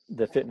had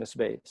the fitness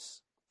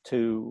base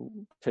to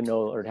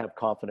know or to have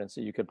confidence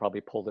that you could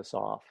probably pull this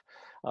off,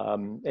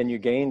 and you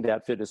gained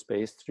that fitness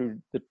base through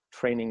the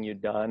training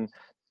you'd done,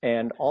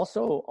 and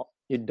also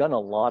you'd done a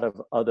lot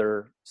of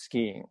other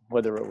skiing,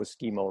 whether it was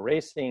ski-mo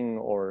racing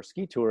or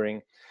ski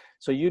touring.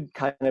 So you'd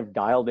kind of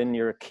dialed in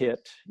your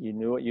kit. You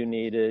knew what you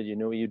needed. You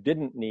knew what you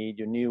didn't need.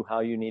 You knew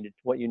what you needed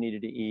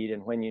to eat,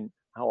 and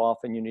how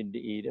often you needed to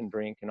eat and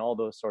drink, and all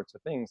those sorts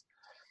of things.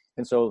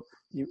 And so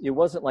it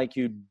wasn't like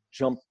you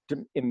jumped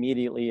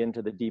immediately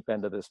into the deep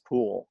end of this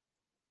pool.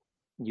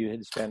 You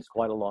had spent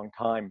quite a long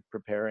time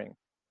preparing.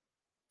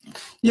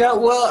 Yeah,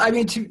 well, I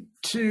mean,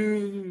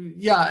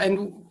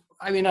 and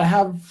I mean,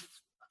 I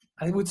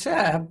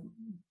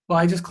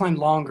just climbed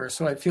longer,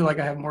 so I feel like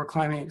I have more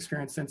climbing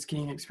experience than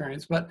skiing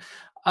experience. But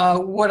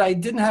what I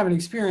didn't have an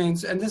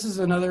experience, and this is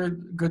another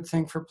good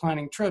thing for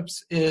planning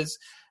trips, is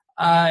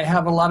I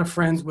have a lot of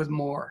friends with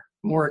more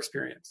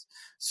experience.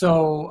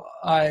 So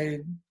I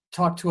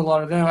talk to a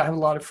lot of them. I have a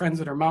lot of friends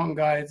that are mountain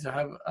guides. I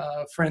have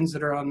friends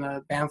that are on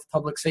the Banff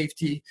Public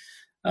Safety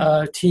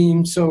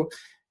team. So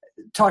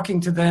talking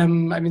to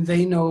them, I mean,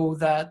 they know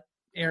that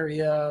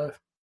area.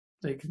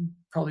 They can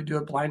probably do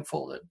it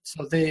blindfolded.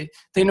 So they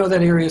know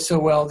that area so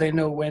well. They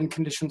know when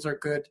conditions are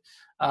good.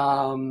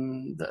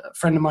 The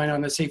friend of mine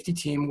on the safety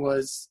team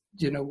was,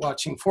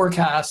 watching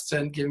forecasts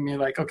and giving me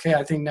like, okay,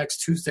 I think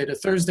next Tuesday to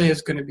Thursday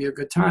is going to be a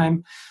good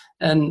time,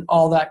 and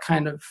all that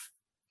kind of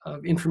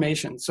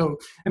information. So,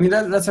 I mean,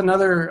 that's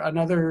another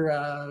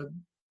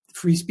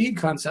free speed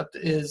concept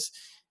is,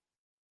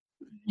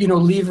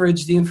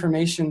 leverage the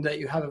information that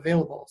you have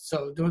available.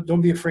 So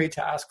don't be afraid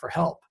to ask for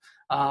help.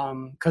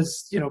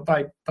 Because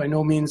by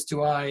no means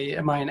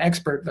am I an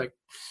expert. Like,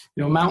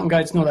 mountain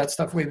guides know that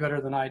stuff way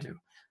better than I do,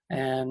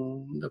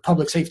 and the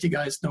public safety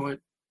guys know it,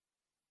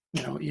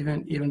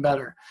 even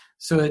better.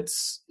 So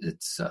it's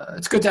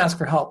good to ask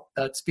for help.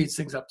 That speeds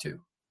things up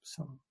too.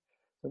 So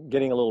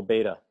getting a little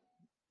beta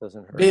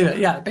doesn't hurt. Beta.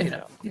 Yeah.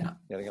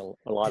 Getting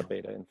a lot of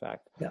beta, in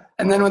fact. Yeah.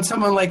 And then when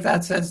someone like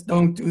that says,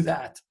 "Don't do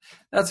that,"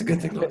 that's a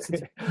good thing to listen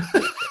to.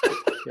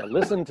 Yeah,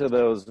 listen to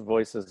those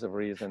voices of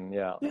reason.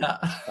 Yeah.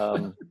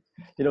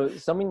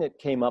 Something that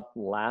came up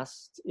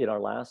in our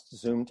last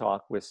Zoom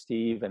talk with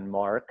Steve and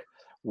Mark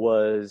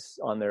was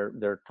on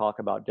their talk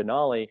about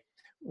Denali.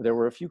 There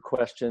were a few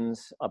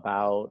questions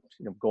about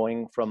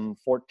going from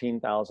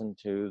 14,000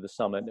 to the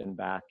summit and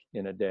back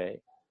in a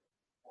day.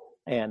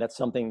 And that's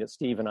something that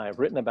Steve and I have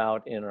written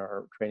about in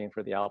our Training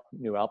for the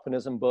New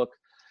Alpinism book.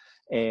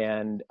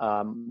 And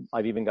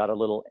I've even got a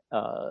little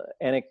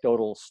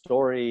anecdotal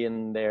story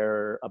in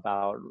there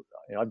about,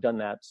 I've done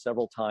that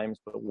several times,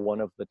 but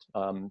one of the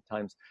times,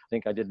 I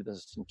think I did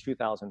this in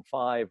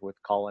 2005 with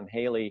Colin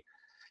Haley.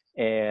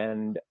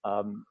 And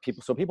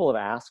people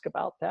have asked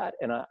about that.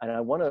 And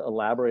I want to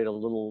elaborate a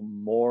little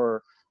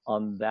more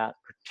on that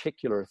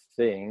particular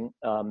thing.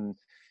 I'll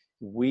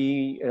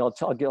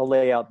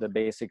lay out the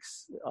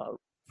basics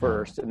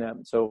first.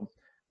 And so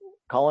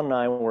Colin and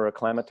I were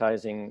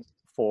acclimatizing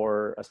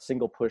for a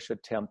single push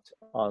attempt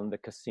on the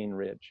Cassin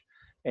Ridge.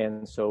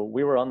 And so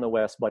we were on the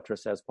West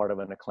Buttress as part of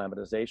an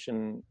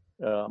acclimatization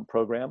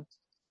program.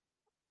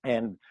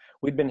 And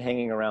we'd been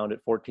hanging around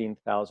at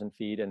 14,000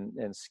 feet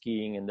and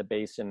skiing in the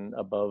basin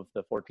above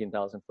the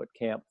 14,000 foot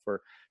camp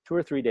for 2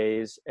 or 3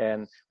 days.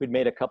 And we'd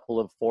made a couple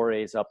of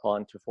forays up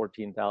onto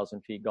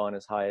 14,000 feet, gone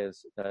as high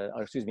as,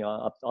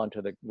 up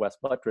onto the West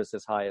Buttress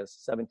as high as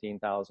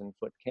 17,000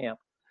 foot camp.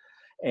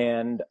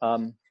 And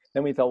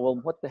then we thought, well,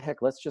 what the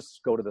heck, let's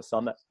just go to the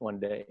summit one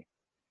day.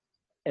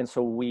 And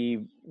so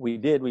we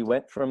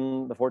went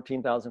from the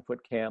 14,000 foot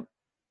camp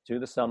to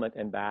the summit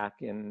and back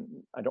in,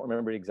 I don't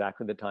remember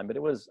exactly the time, but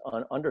it was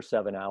under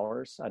 7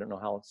 hours. I don't know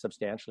how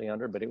substantially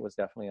under, but it was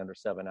definitely under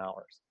 7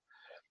 hours.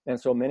 And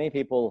so many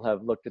people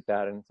have looked at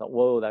that and thought,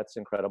 whoa, that's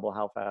incredible.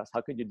 How fast?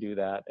 How could you do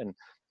that? And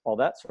all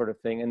that sort of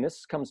thing. And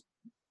this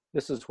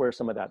is where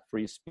some of that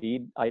free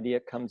speed idea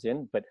comes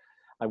in. But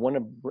I want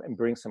to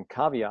bring some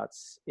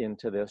caveats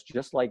into this,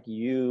 just like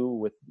you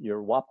with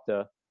your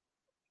Wapta.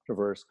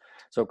 traverse.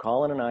 So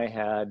Colin and I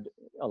had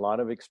a lot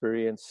of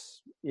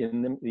experience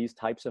in these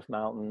types of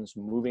mountains,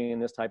 moving in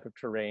this type of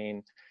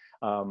terrain.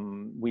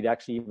 We'd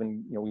actually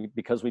even,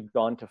 because we'd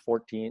gone to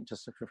 14,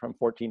 just from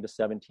 14 to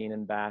 17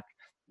 and back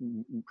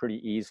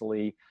pretty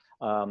easily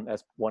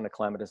as one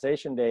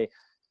acclimatization day,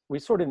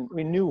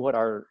 we knew what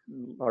our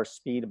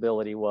speed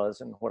ability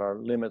was and what our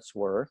limits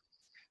were.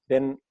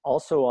 Then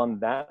also on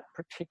that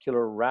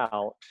particular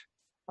route,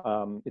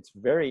 it's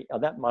very,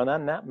 on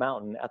that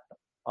mountain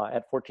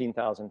at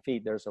 14,000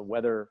 feet, there's a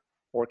weather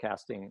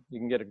forecasting. You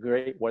can get a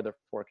great weather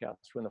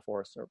forecast from the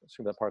Forest Service,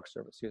 from the Park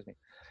Service, excuse me.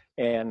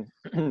 And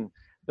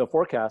the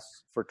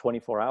forecasts for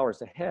 24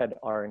 hours ahead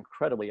are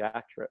incredibly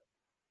accurate.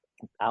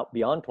 Out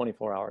beyond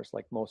 24 hours,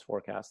 like most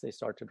forecasts, they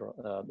start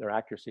to their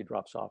accuracy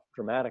drops off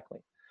dramatically.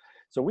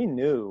 So we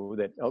knew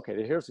that,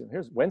 okay, here's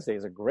Wednesday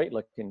is a great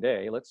looking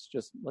day. Let's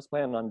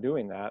plan on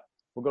doing that.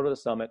 We'll go to the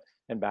summit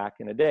and back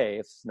in a day.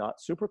 It's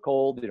not super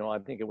cold. I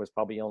think it was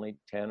probably only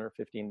 10 or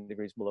 15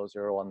 degrees below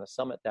zero on the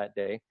summit that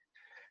day.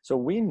 So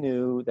we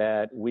knew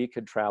that we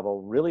could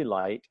travel really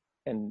light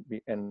and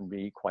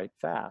be quite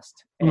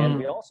fast. And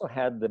we also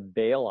had the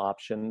bail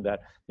option that,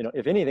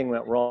 if anything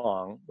went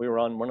wrong, we were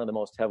on one of the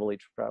most heavily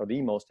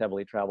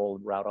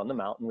traveled route on the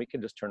mountain. We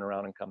could just turn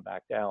around and come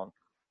back down.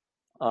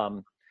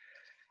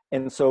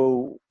 And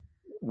so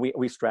we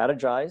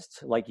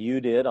strategized like you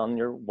did on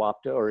your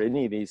WAPTA or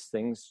any of these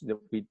things that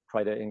we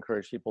try to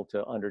encourage people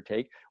to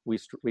undertake. We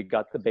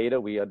got the beta.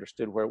 We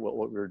understood what we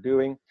were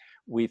doing.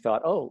 We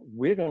thought,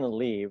 we're going to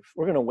leave.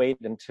 We're going to wait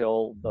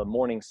until the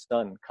morning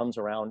sun comes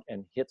around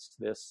and hits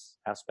this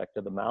aspect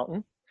of the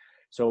mountain.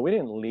 So we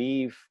didn't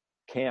leave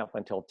camp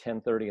until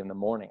 10:30 in the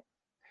morning,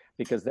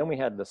 because then we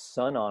had the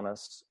sun on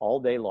us all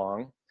day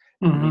long.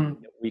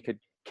 We could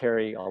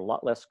carry a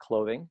lot less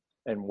clothing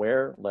and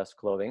wear less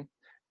clothing,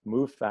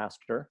 move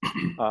faster.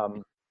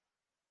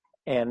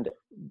 And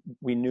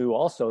we knew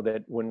also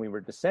that when we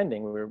were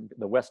descending,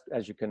 the west,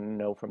 as you can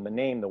know from the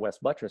name, the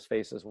West Buttress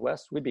faces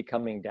west, we'd be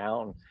coming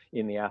down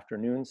in the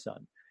afternoon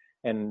sun.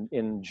 And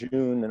in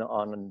June and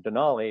on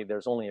Denali,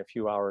 there's only a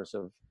few hours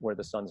of where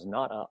the sun's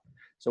not up.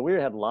 So we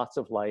had lots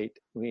of light.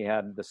 We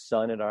had the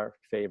sun in our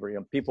favor.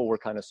 People were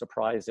kind of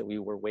surprised that we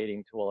were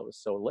waiting till it was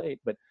so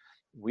late, but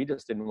we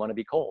just didn't want to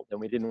be cold, and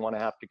we didn't want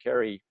to have to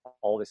carry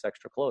all this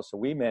extra clothes. So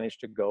we managed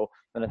to go,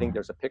 and I think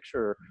there's a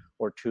picture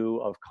or two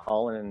of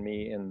Colin and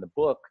me in the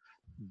book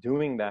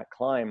doing that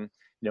climb,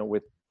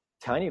 with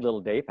tiny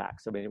little day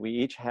packs. I mean, we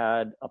each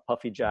had a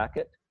puffy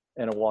jacket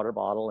and a water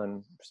bottle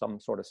and some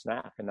sort of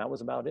snack, and that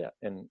was about it.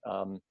 And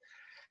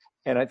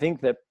I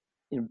think that,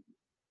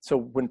 so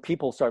when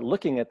people start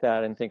looking at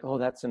that and think,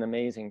 that's an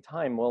amazing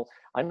time. Well,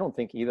 I don't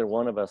think either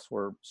one of us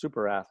were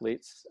super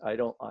athletes. I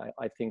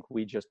think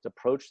we just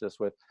approached this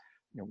with,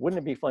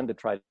 wouldn't it be fun to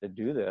try to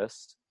do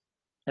this?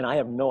 And I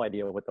have no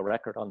idea what the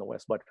record on the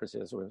West Buttress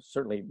is. It was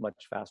certainly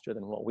much faster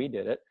than what we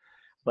did it.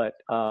 But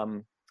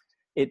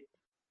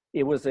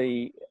it was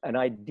an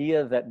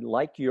idea that,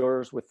 like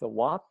yours with the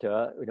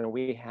WAPTA,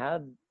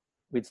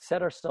 we'd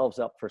set ourselves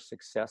up for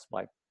success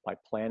by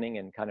planning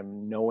and kind of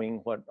knowing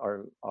what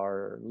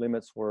our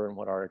limits were and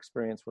what our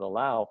experience would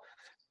allow,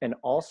 and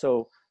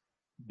also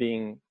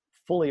being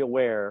fully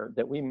aware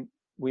that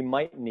we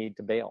might need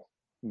to bail.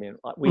 I mean,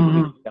 we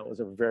that was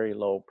a very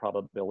low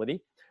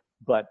probability,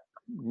 but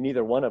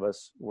neither one of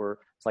us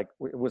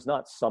it was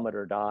not summit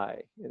or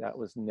die. That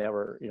was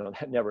never,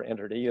 that never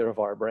entered either of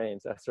our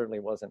brains. That certainly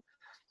wasn't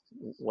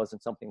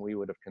something we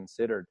would have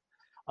considered.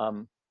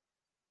 So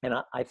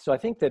I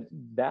think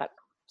that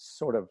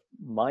sort of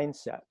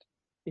mindset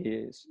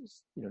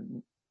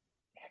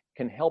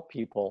can help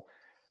people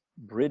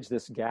bridge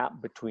this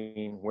gap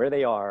between where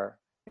they are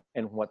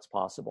and what's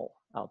possible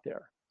out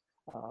there,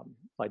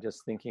 by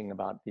just thinking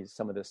about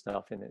some of this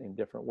stuff in a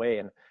different way.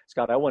 And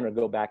Scott, I want to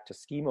go back to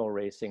skimo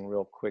racing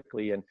real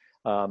quickly. And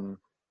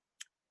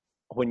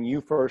when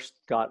you but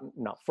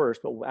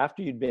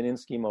after you'd been in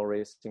skimo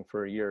racing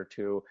for a year or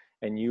two,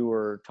 and you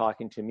were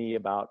talking to me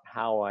about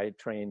how I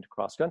trained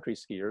cross-country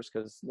skiers,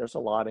 because there's a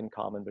lot in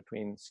common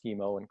between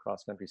skimo and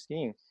cross-country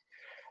skiing.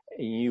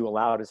 You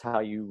allowed is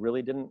how you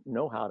really didn't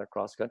know how to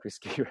cross-country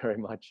ski very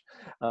much.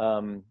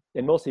 And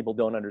most people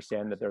don't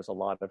understand that there's a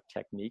lot of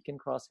technique in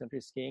cross-country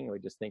skiing. We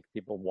just think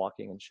people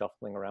walking and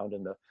shuffling around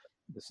in the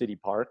city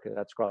park,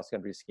 that's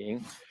cross-country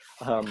skiing.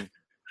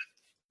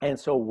 And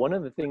so one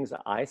of the things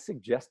that I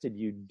suggested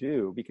you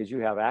do, because you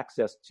have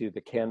access to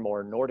the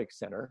Canmore Nordic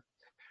Center,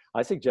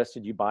 I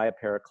suggested you buy a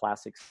pair of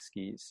classic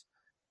skis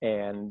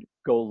and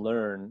go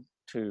learn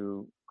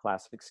to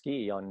classic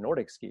ski on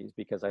Nordic skis,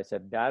 because I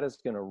said that is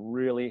going to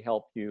really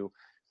help you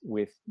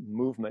with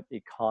movement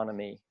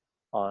economy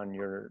on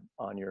your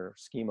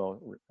skimo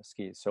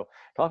skis. So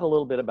talk a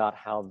little bit about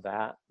how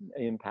that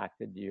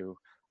impacted you,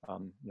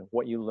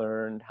 what you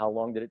learned, how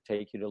long did it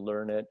take you to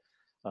learn it,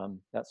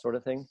 that sort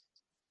of thing.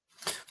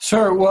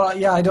 Sure. Well,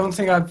 yeah, I don't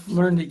think I've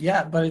learned it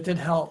yet, but it did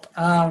help.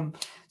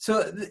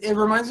 So it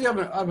reminds me of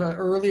an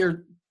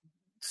earlier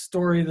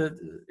story that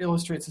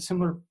illustrates a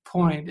similar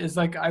point. Is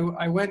like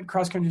I went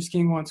cross-country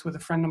skiing once with a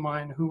friend of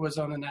mine who was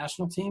on the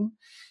national team,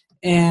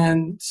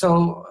 And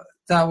so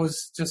that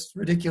was just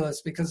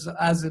ridiculous because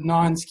as a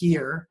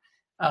non-skier,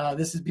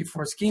 this is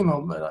before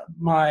Skimo, but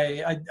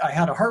I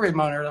had a heart rate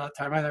monitor at that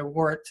time and I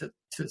wore it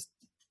to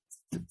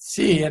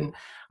see. And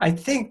I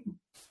think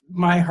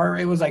my heart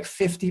rate was like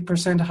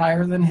 50%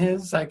 higher than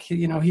his. Like,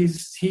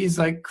 he's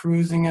like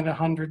cruising at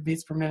 100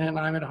 beats per minute and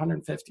I'm at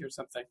 150 or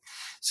something.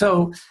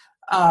 So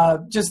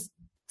just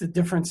the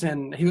difference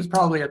he was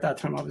probably at that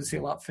time obviously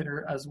a lot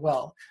fitter as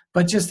well,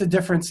 but just the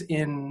difference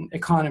in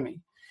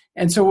economy.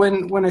 And so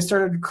when I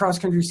started cross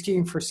country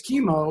skiing for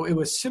Skimo, it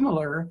was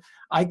similar.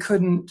 I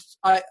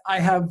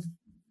have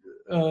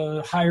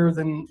higher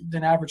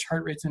than average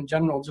heart rates in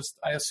general, just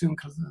I assume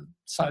because the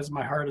size of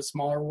my heart is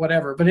smaller or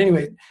whatever. But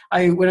anyway,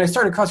 when I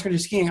started cross country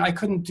skiing, I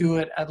couldn't do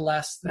it at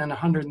less than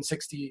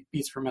 160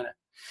 beats per minute.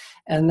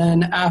 And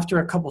then after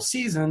a couple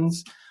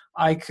seasons,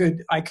 I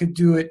could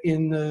do it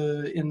in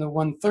the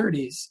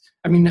 130s.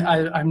 I mean,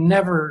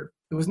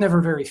 it was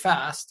never very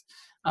fast,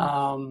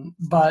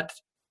 but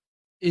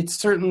it's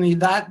certainly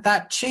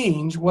that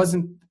change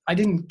wasn't.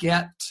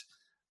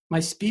 My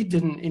speed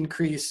didn't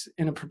increase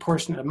in a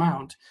proportionate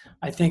amount.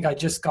 I think I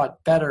just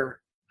got better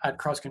at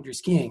cross-country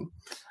skiing.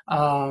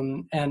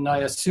 And I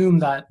assume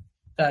that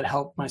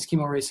helped my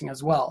Skimo racing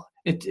as well.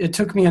 It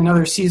took me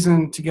another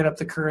season to get up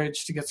the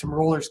courage to get some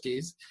roller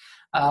skis.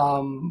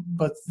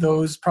 But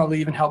those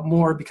probably even help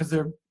more because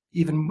they're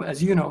even,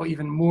 as you know,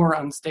 even more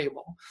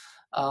unstable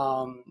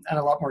and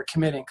a lot more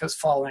committing because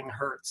falling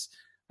hurts.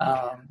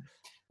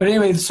 But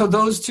anyway, so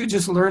those two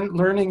just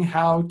learning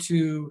how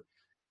to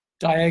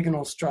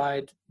diagonal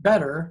stride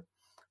better,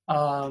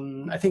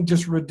 I think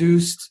just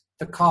reduced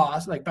the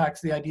cost, like back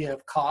to the idea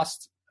of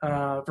cost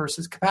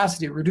versus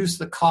capacity, reduced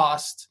the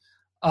cost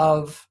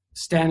of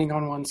standing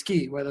on one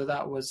ski, whether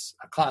that was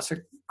a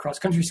classic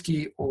cross-country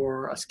ski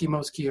or a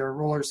Skimo ski or a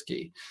roller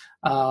ski,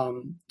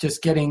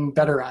 just getting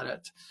better at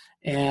it.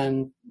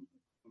 And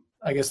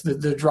I guess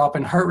the drop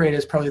in heart rate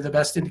is probably the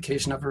best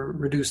indication of a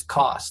reduced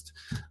cost.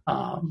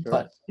 Sure.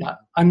 But yeah,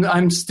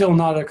 I'm still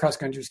not a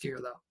cross-country skier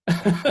though.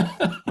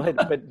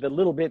 but the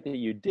little bit that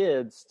you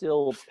did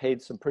still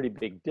paid some pretty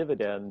big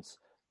dividends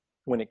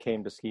when it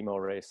came to Skimo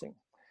racing.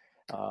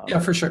 Yeah,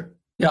 for sure.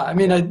 Yeah, I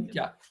mean,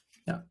 yeah.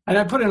 And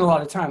I put in a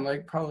lot of time,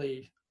 like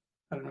probably,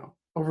 I don't know,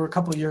 over a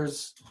couple of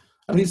years,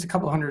 at least a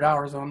couple of 100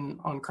 hours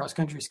on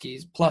cross-country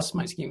skis, plus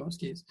my Skimo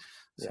skis.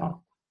 So. Yeah.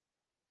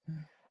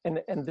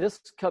 And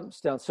this comes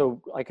down,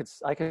 so I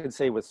could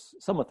say with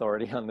some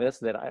authority on this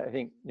that I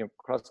think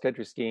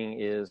cross-country skiing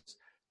is,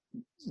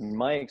 in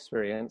my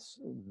experience,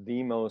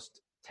 the most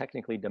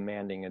technically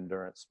demanding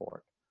endurance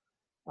sport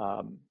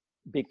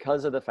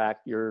because of the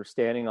fact you're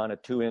standing on a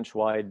 2-inch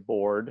wide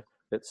board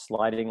that's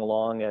sliding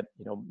along at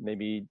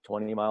maybe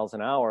 20 miles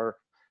an hour,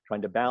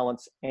 trying to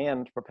balance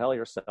and propel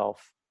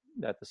yourself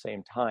at the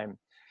same time.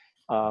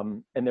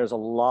 And there's a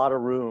lot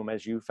of room,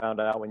 as you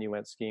found out when you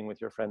went skiing with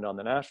your friend on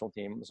the national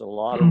team, there's a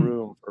lot of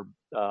room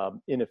for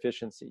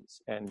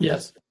inefficiencies and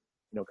yes,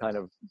 kind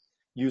of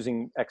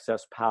using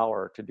excess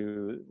power to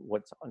do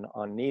what's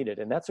unneeded.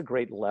 And that's a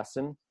great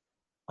lesson.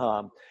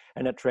 And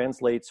it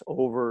translates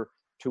over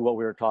to what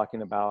we were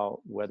talking about,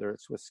 whether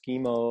it's with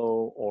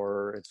Skimo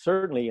or it's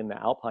certainly in the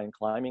alpine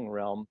climbing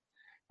realm,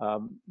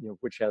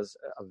 which has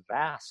a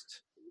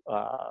vast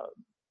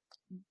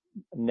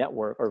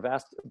network or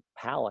vast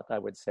palette, I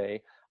would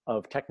say,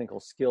 of technical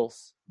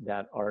skills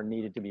that are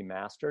needed to be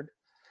mastered.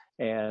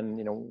 And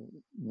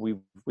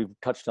we've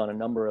touched on a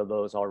number of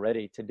those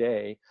already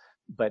today,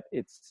 but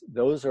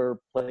those are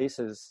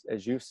places,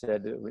 as you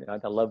said,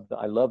 I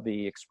love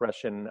the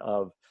expression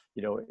of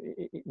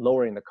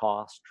lowering the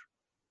cost.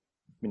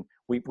 I mean,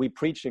 we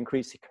preach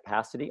increasing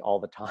capacity all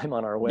the time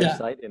on our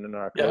website and in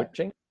our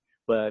coaching.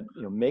 But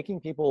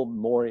making people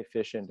more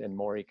efficient and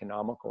more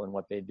economical in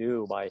what they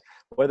do, by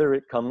whether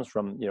it comes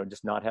from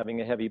just not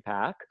having a heavy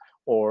pack,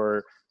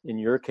 or in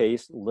your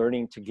case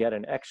learning to get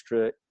an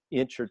extra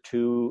inch or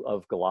two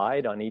of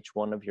glide on each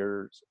one of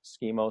your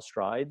Skimo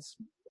strides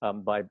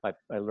by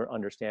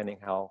understanding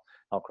how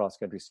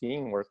cross-country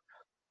skiing works.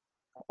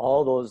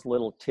 All those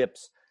little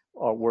tips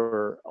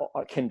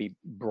can be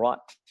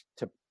brought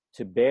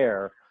to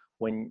bear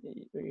when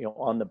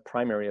on the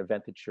primary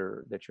event that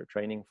you're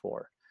training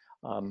for.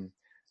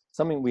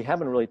 Something we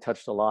haven't really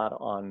touched a lot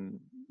on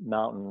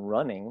mountain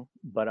running,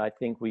 but I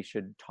think we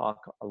should talk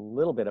a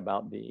little bit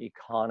about the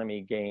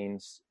economy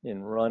gains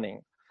in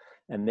running.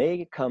 And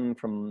they come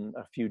from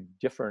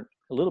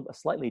a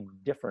slightly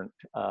different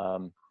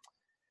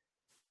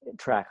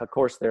track. Of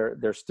course,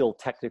 they're still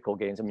technical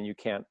gains. I mean, you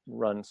can't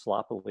run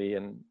sloppily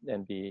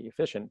and be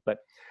efficient, but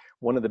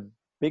one of the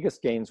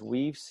biggest gains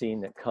we've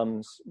seen that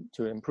comes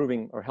to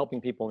improving or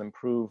helping people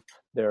improve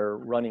their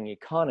running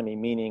economy,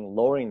 meaning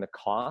lowering the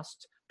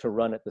cost to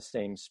run at the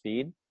same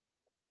speed,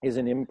 is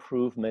an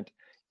improvement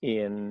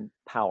in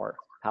power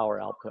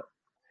output,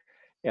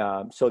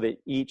 so that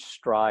each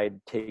stride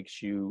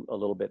takes you a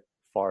little bit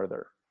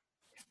farther.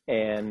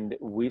 And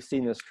we've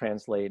seen this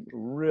translate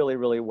really,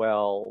 really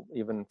well,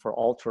 even for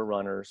ultra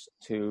runners,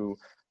 to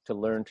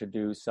learn to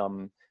do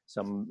some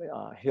some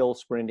hill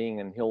sprinting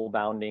and hill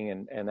bounding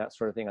and that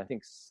sort of thing. I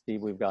think,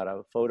 Steve, we've got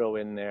a photo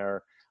in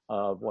there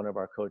of one of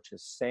our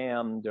coaches,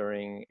 Sam,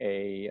 during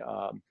a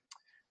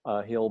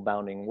hill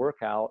bounding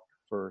workout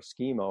for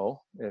Skimo,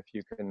 if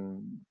you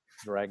can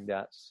drag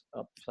that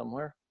up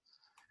somewhere.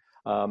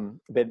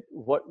 But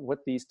what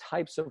these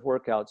types of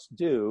workouts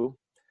do,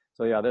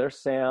 so yeah,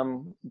 there's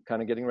Sam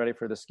kind of getting ready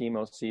for the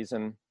Skimo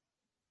season,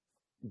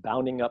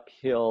 bounding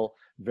uphill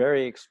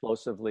very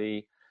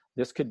explosively.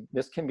 This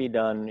can be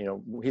done, you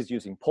know, he's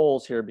using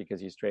poles here because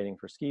he's training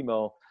for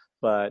Skimo,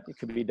 but it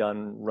could be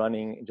done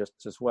running just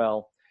as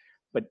well.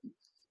 But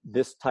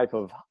this type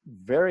of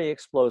very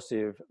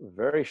explosive,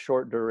 very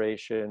short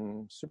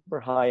duration, super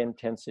high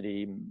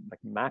intensity, like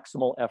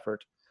maximal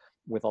effort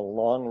with a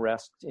long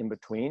rest in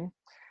between,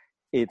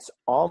 it's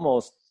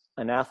almost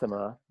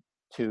anathema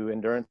to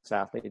endurance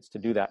athletes to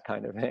do that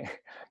kind of thing.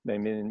 I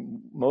mean,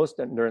 most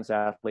endurance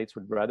athletes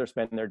would rather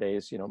spend their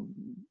days, you know,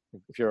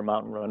 if you're a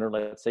mountain runner,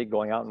 let's say,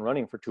 going out and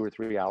running for 2 or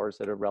 3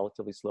 hours at a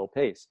relatively slow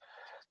pace.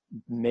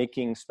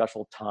 Making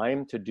special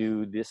time to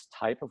do this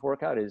type of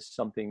workout is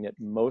something that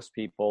most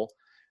people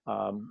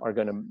are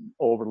going to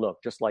overlook.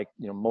 Just like,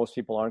 you know, most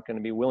people aren't going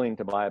to be willing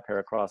to buy a pair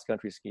of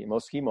cross-country skis.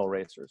 Most Skimo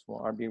racers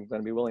aren't going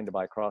to be willing to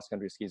buy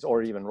cross-country skis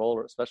or even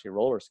especially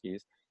roller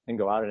skis, and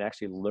go out and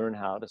actually learn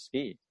how to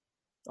ski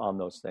on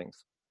those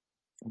things.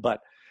 But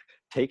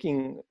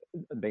taking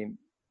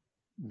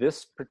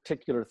this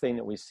particular thing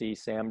that we see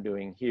Sam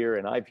doing here,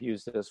 and I've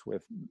used this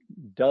with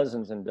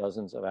dozens and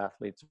dozens of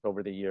athletes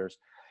over the years,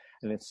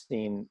 and it's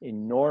seen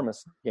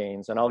enormous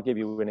gains. And I'll give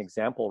you an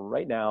example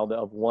right now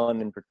of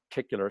one in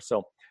particular.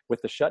 So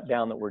with the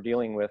shutdown that we're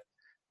dealing with,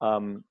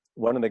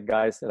 one of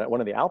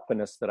the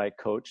alpinists that I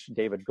coach,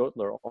 David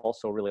Gotler,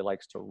 also really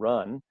likes to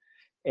run,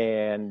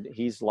 and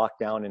he's locked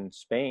down in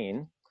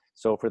Spain.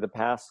 So for the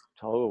past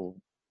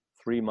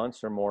 3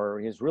 months or more,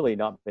 he's really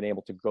not been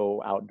able to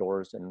go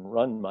outdoors and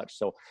run much.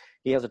 So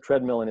he has a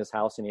treadmill in his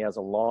house, and he has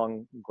a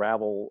long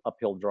gravel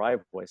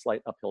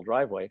slight uphill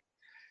driveway.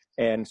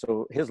 And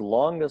so his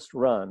longest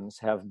runs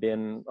have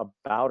been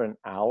about an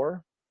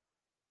hour,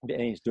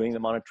 and he's doing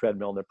them on a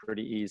treadmill. They're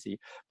pretty easy.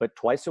 But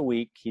twice a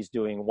week, he's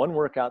doing one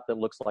workout that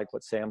looks like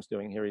what Sam's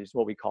doing here. He's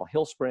what we call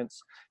hill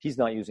sprints. He's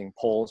not using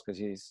poles because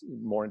he's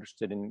more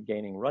interested in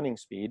gaining running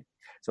speed.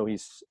 So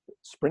he's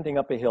sprinting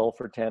up a hill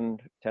for 10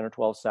 or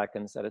 12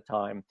 seconds at a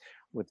time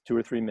with 2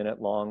 or 3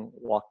 minute long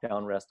walk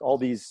down rest. All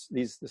this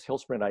hill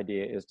sprint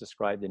idea is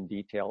described in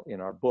detail in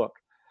our book.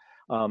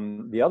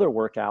 The other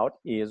workout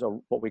is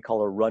what we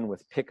call a run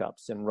with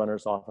pickups, and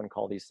runners often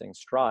call these things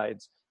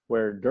strides,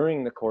 where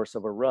during the course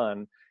of a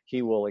run,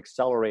 he will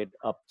accelerate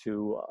up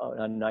to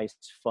a nice,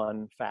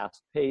 fun,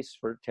 fast pace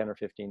for 10 or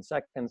 15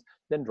 seconds,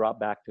 then drop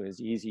back to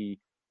his easy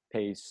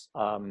pace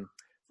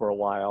for a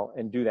while,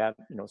 and do that,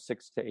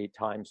 6 to 8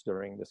 times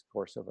during this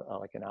course of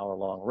like an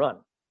hour-long run.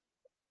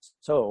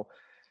 So,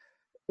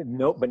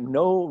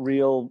 no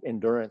real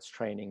endurance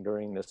training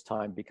during this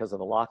time because of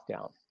the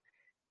lockdown.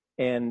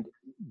 And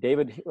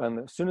David,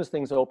 as soon as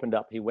things opened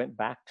up, he went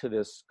back to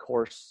this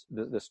course,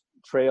 this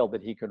trail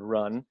that he could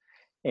run.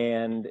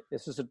 And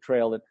this is a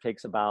trail that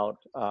takes about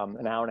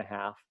an hour and a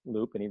half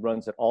loop, and he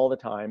runs it all the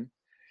time.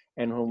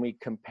 And when we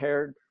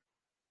compared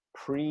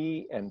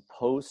pre and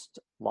post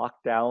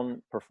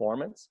lockdown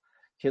performance,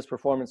 his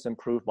performance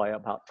improved by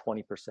about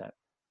 20%.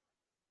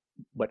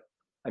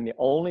 And the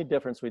only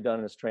difference we've done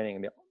in his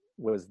training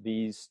was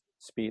this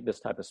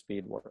type of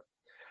speed work.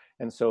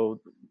 And so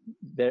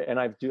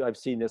I've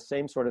seen this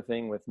same sort of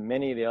thing with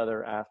many of the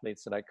other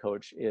athletes that I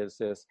coach, is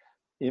this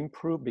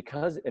improve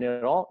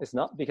it's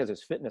not because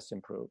his fitness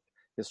improved,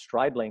 his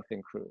stride length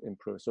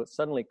improved. So it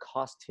suddenly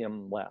cost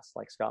him less,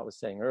 like Scott was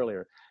saying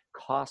earlier,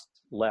 cost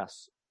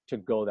less to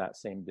go that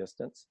same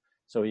distance.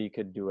 So he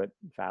could do it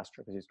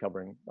faster because he's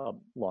covering a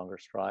longer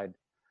stride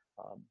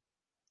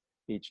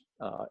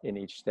in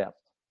each step.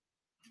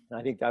 And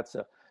I think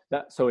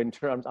so in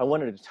terms, I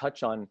wanted to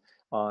touch on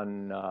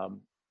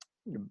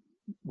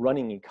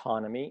running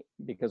economy,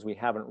 because we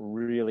haven't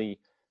really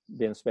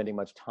been spending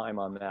much time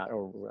on that,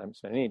 or I haven't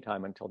spent any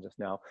time until just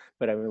now.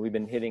 But I mean, we've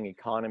been hitting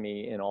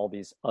economy in all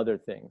these other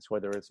things,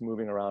 whether it's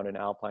moving around in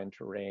alpine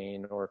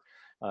terrain or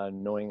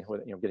knowing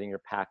getting your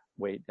pack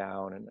weight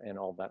down and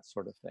all that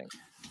sort of thing.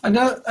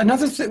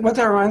 Another thing, what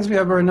that reminds me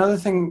of, or another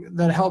thing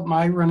that helped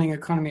my running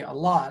economy a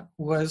lot,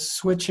 was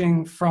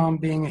switching from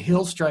being a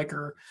heel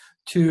striker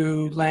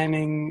to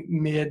landing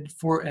mid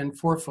and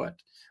forefoot.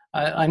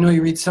 I know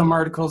you read some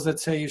articles that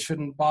say you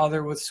shouldn't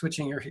bother with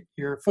switching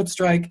your foot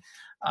strike,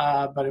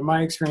 but in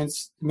my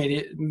experience,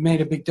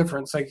 made a big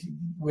difference. Like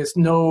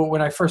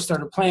when I first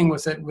started playing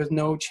with it, with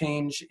no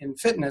change in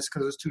fitness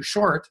because it was too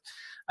short,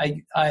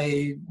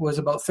 I was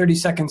about 30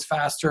 seconds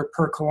faster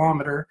per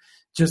kilometer,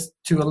 just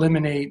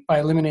by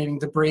eliminating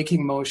the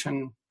braking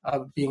motion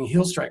of being a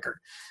heel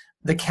striker.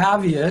 The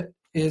caveat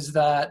is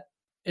that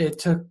it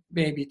took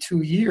maybe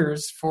 2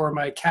 years for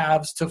my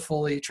calves to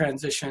fully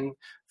transition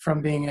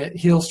from being a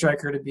heel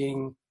striker to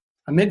being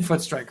a midfoot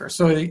striker.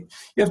 So you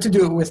have to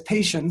do it with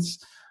patience,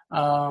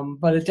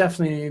 but it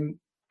definitely,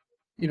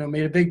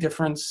 made a big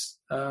difference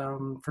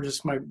for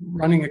just my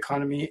running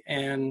economy.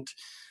 And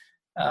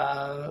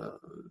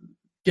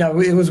yeah,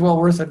 it was well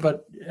worth it.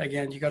 But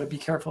again, you got to be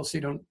careful so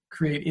you don't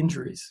create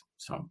injuries.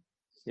 So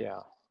yeah,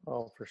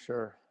 oh, for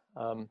sure.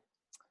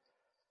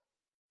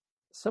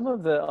 Some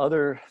of the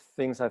other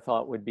things I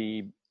thought would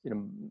be,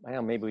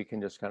 maybe we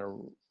can just kind of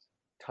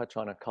touch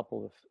on a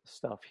couple of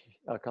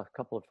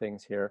couple of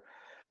things here.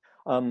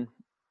 Um,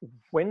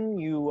 when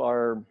you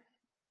are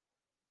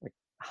like,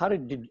 how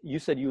did you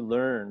said you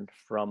learned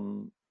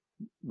from,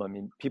 I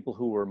mean, people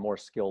who were more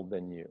skilled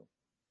than you,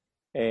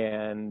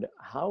 and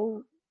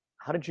how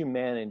did you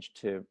manage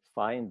to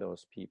find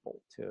those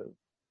people to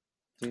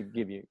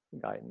give you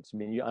guidance? I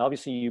mean,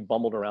 obviously you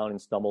bumbled around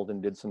and stumbled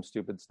and did some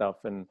stupid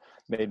stuff and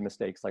made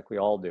mistakes like we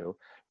all do.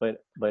 But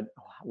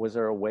was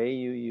there a way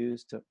you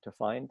used to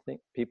find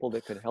people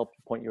that could help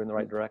point you in the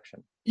right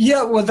direction?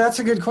 yeah, well, that's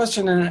a good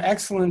question, and an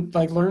excellent,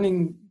 like,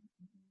 learning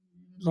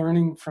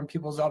from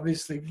people is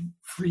obviously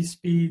free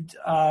speed.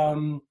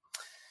 Well,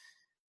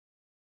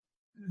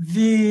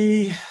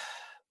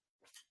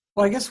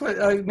 I guess what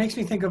it makes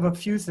me think of a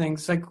few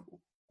things. Like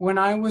when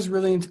I was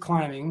really into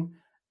climbing,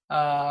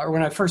 or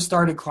when I first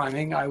started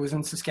climbing, I was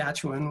in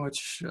Saskatchewan,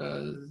 which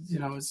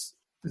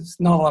there's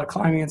not a lot of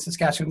climbing in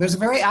Saskatchewan. There's a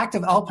very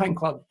active Alpine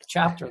Club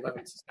chapter though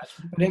in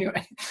Saskatchewan. But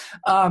anyway,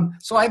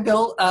 so I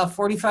built a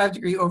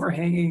 45-degree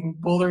overhanging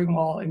bouldering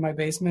wall in my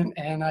basement,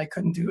 and I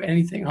couldn't do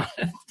anything on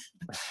it.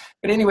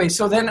 But anyway,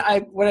 so then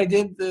what I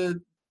did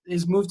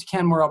is move to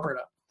Canmore,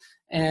 Alberta.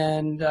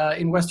 And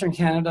in Western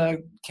Canada,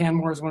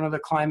 Canmore is one of the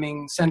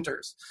climbing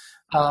centers.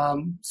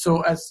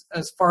 So as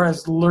far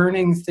as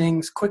learning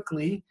things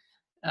quickly,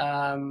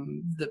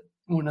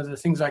 one of the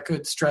things I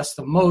could stress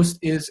the most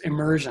is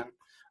immersion.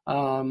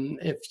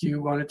 If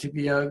you wanted to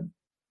be a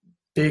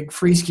big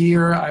free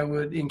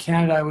skier, in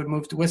Canada, I would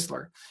move to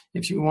Whistler.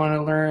 If you want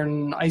to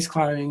learn ice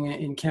climbing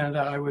in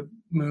Canada, I would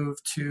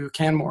move to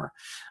Canmore.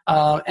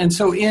 And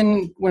so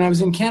when I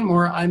was in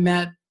Canmore, I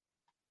met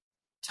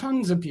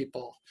tons of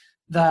people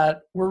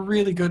that were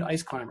really good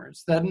ice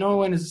climbers that no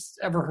one has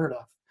ever heard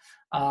of.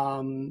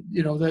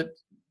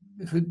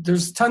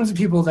 There's tons of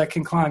people that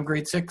can climb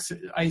grade 6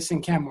 ice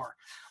in Canmore.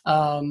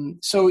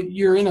 So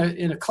you're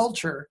in a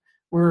culture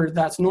where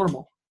that's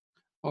normal.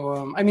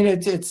 I mean,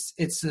 it's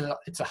a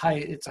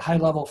high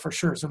level for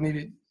sure. So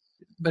maybe,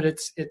 but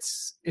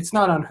it's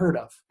not unheard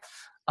of.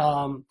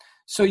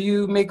 So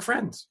you make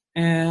friends,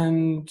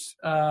 and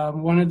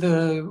one of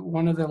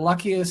the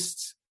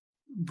luckiest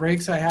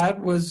breaks I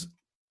had was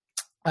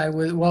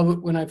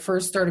when I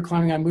first started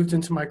climbing, I moved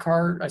into my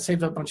car. I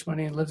saved up a bunch of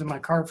money and lived in my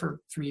car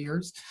for 3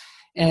 years,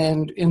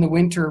 and in the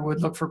winter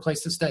would look for a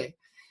place to stay.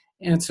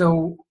 And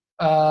so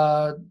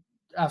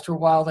after a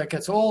while, that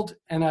gets old,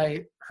 and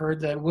I heard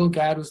that Will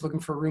Gadd was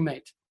looking for a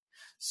roommate.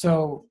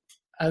 So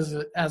as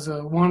a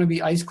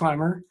wannabe ice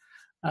climber,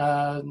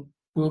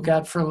 Will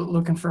Gadd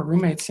looking for a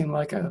roommate seemed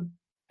like a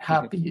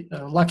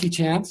lucky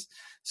chance.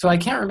 So I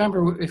can't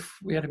remember if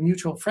we had a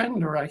mutual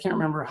friend, or I can't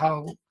remember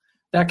how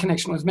that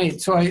connection was made.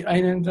 So I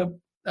ended up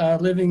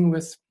living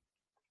with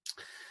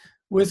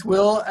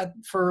Will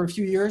for a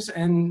few years,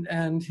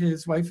 and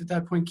his wife at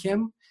that point,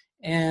 Kim,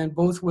 and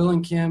both Will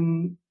and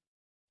Kim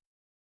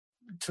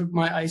took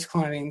my ice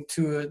climbing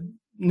to a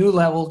new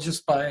level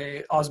just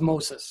by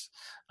osmosis,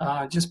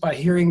 just by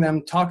hearing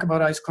them talk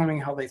about ice climbing,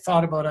 how they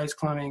thought about ice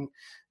climbing,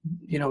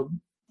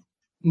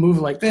 move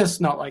like this,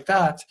 not like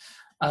that.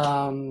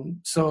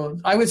 So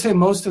I would say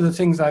most of the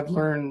things I've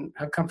learned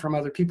have come from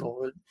other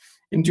people.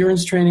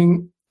 Endurance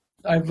training,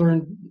 I've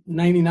learned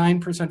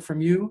 99%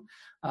 from you.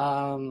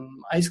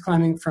 Ice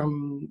climbing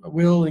from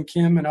Will and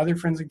Kim and other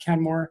friends in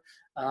Canmore.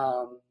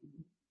 I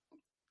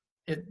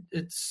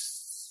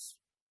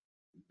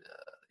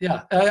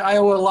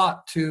owe a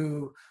lot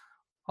to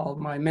all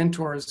my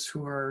mentors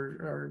who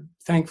are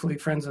thankfully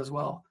friends as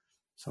well.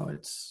 So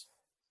it's.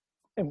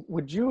 And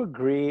would you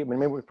agree, I mean,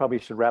 maybe we probably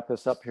should wrap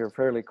this up here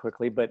fairly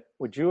quickly, but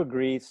would you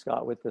agree,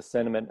 Scott, with the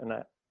sentiment,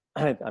 and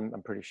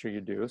I'm pretty sure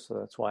you do, so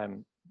that's why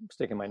I'm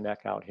sticking my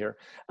neck out here,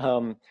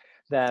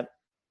 that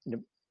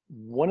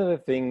one of the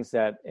things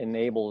that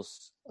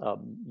enables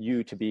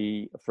you to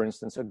be, for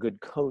instance, a good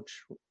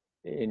coach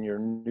in your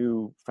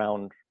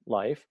newfound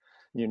life,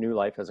 your new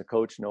life as a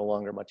coach, no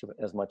longer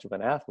as much of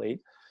an athlete,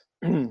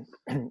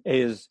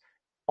 is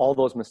all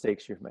those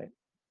mistakes you've made.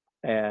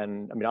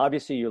 And I mean,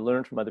 obviously you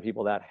learn from other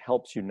people, that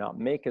helps you not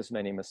make as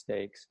many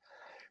mistakes.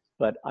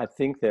 But I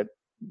think that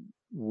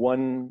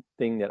one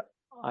thing that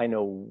I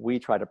know we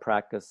try to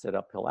practice at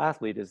Uphill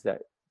Athlete is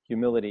that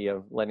humility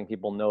of letting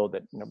people know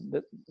that,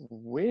 that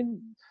we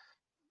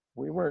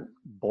weren't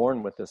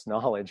born with this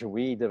knowledge.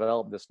 We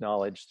developed this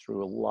knowledge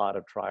through a lot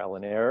of trial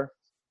and error,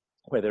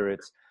 whether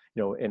it's,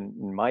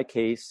 in my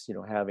case,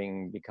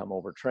 having become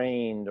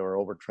overtrained or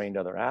overtrained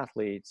other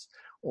athletes,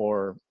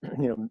 or,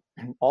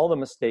 all the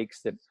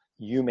mistakes that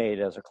you made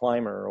as a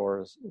climber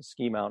or as a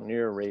ski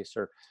mountaineer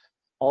racer,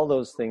 all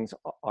those things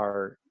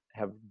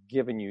have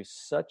given you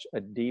such a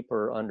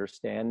deeper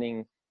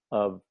understanding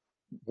of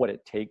what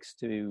it takes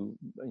to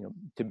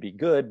be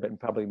good, but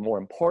probably more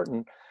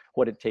important,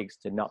 what it takes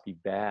to not be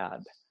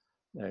bad.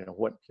 You know,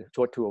 what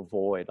to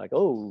avoid, like,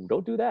 oh,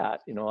 don't do that.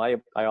 You know, I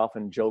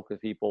often joke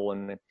with people,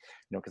 and, you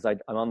know, because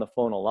I'm on the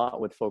phone a lot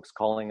with folks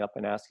calling up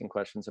and asking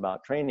questions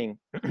about training.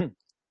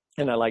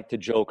 And I like to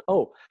joke,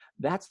 oh,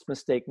 that's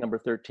mistake number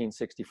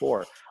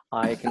 1364.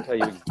 I can tell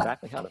you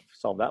exactly how to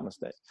solve that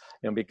mistake.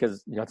 You know,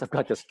 because, you know, I've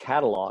got this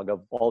catalog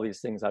of all these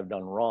things I've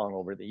done wrong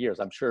over the years.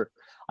 I'm sure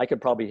I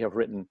could probably have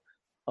written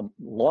a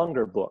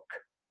longer book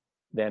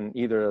than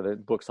either of the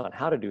books on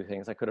how to do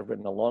things. I could have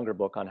written a longer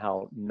book on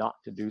how not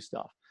to do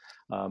stuff.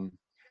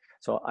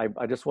 So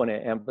I just want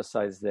to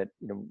emphasize that,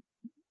 you know,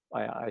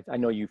 I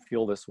know you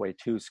feel this way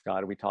too,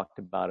 Scott. We talked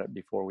about it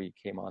before we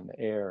came on the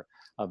air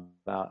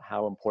about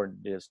how important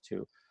it is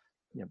to,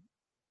 you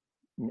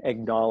know,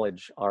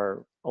 acknowledge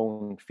our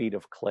own feet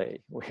of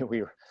clay.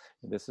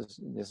 This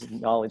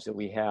knowledge that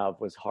we have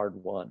was hard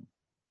won.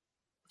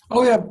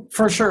 Oh yeah,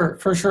 for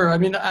sure. I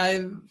mean,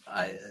 I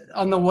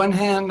on the one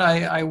hand,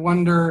 I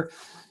wonder,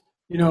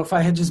 you know, if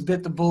I had just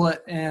bit the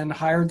bullet and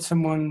hired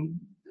someone,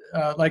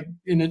 like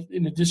in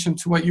addition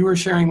to what you were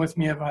sharing with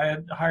me, if I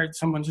had hired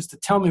someone just to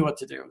tell me what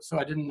to do, so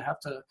I didn't have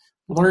to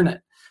learn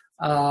it,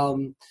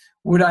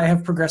 would I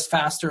have progressed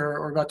faster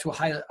or got to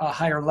a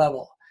higher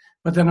level?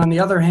 But then on the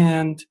other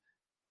hand,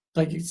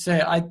 like you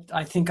say,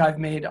 I think I've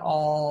made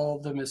all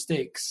the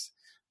mistakes.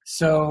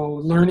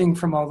 So learning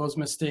from all those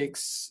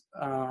mistakes,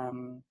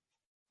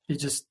 you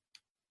just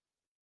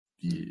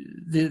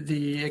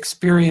the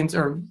experience,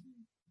 or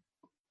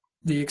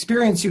the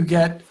experience you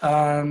get,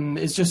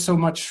 is just so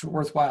much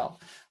worthwhile.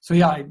 So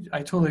yeah, I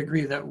totally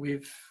agree that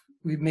we've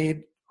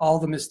made all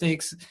the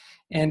mistakes,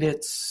 and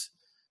it's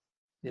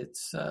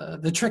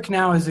the trick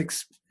now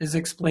is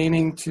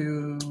explaining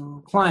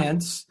to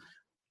clients,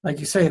 like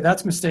you say,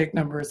 that's mistake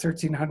number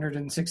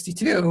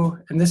 1362,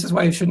 and this is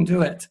why you shouldn't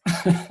do it.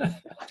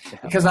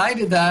 Because I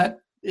did that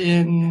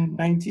in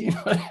 19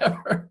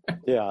 whatever.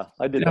 Yeah,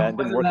 I did that. It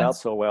didn't work out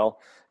so well.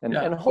 And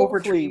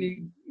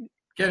hopefully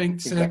getting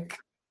sick.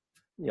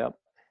 Yep.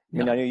 I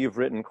mean, I know you've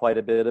written quite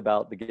a bit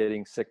about the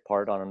getting sick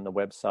part on the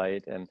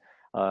website, and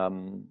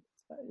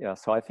yeah,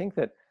 so I think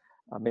that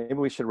maybe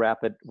we should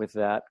wrap it with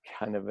that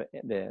kind of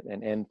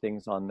and end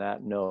things on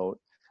that note.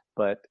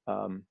 But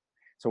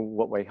so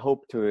what we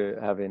hope to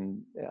have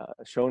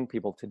shown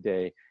people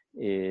today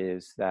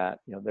is that,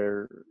 you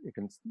know, you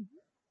can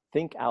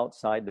think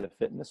outside the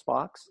fitness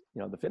box.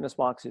 You know, the fitness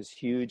box is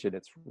huge and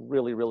it's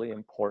really, really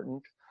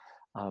important,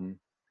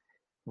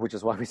 which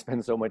is why we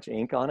spend so much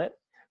ink on it.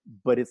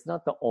 But it's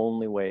not the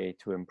only way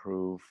to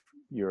improve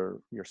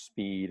your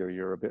speed or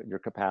your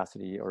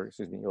capacity, or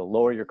excuse me, you'll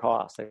lower your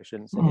cost. I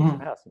shouldn't say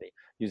capacity,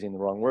 using the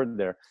wrong word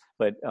there,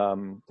 but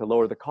to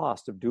lower the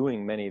cost of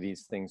doing many of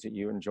these things that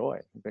you enjoy.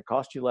 If it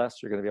costs you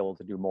less, you're going to be able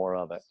to do more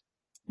of it.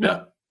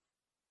 Yeah.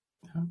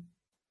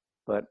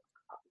 But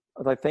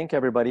I thank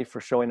everybody for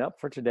showing up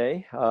for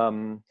today.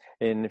 And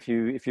if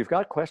you've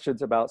got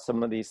questions about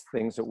some of these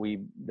things that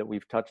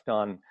we've touched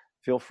on,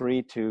 feel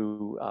free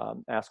to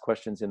ask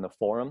questions in the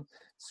forum.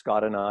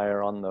 Scott and I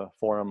are on the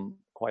forum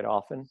quite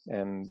often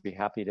and be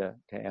happy to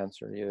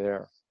answer you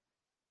there.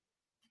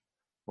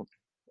 Well,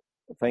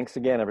 thanks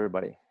again,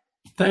 everybody.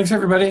 Thanks,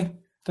 everybody.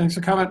 Thanks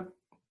for coming.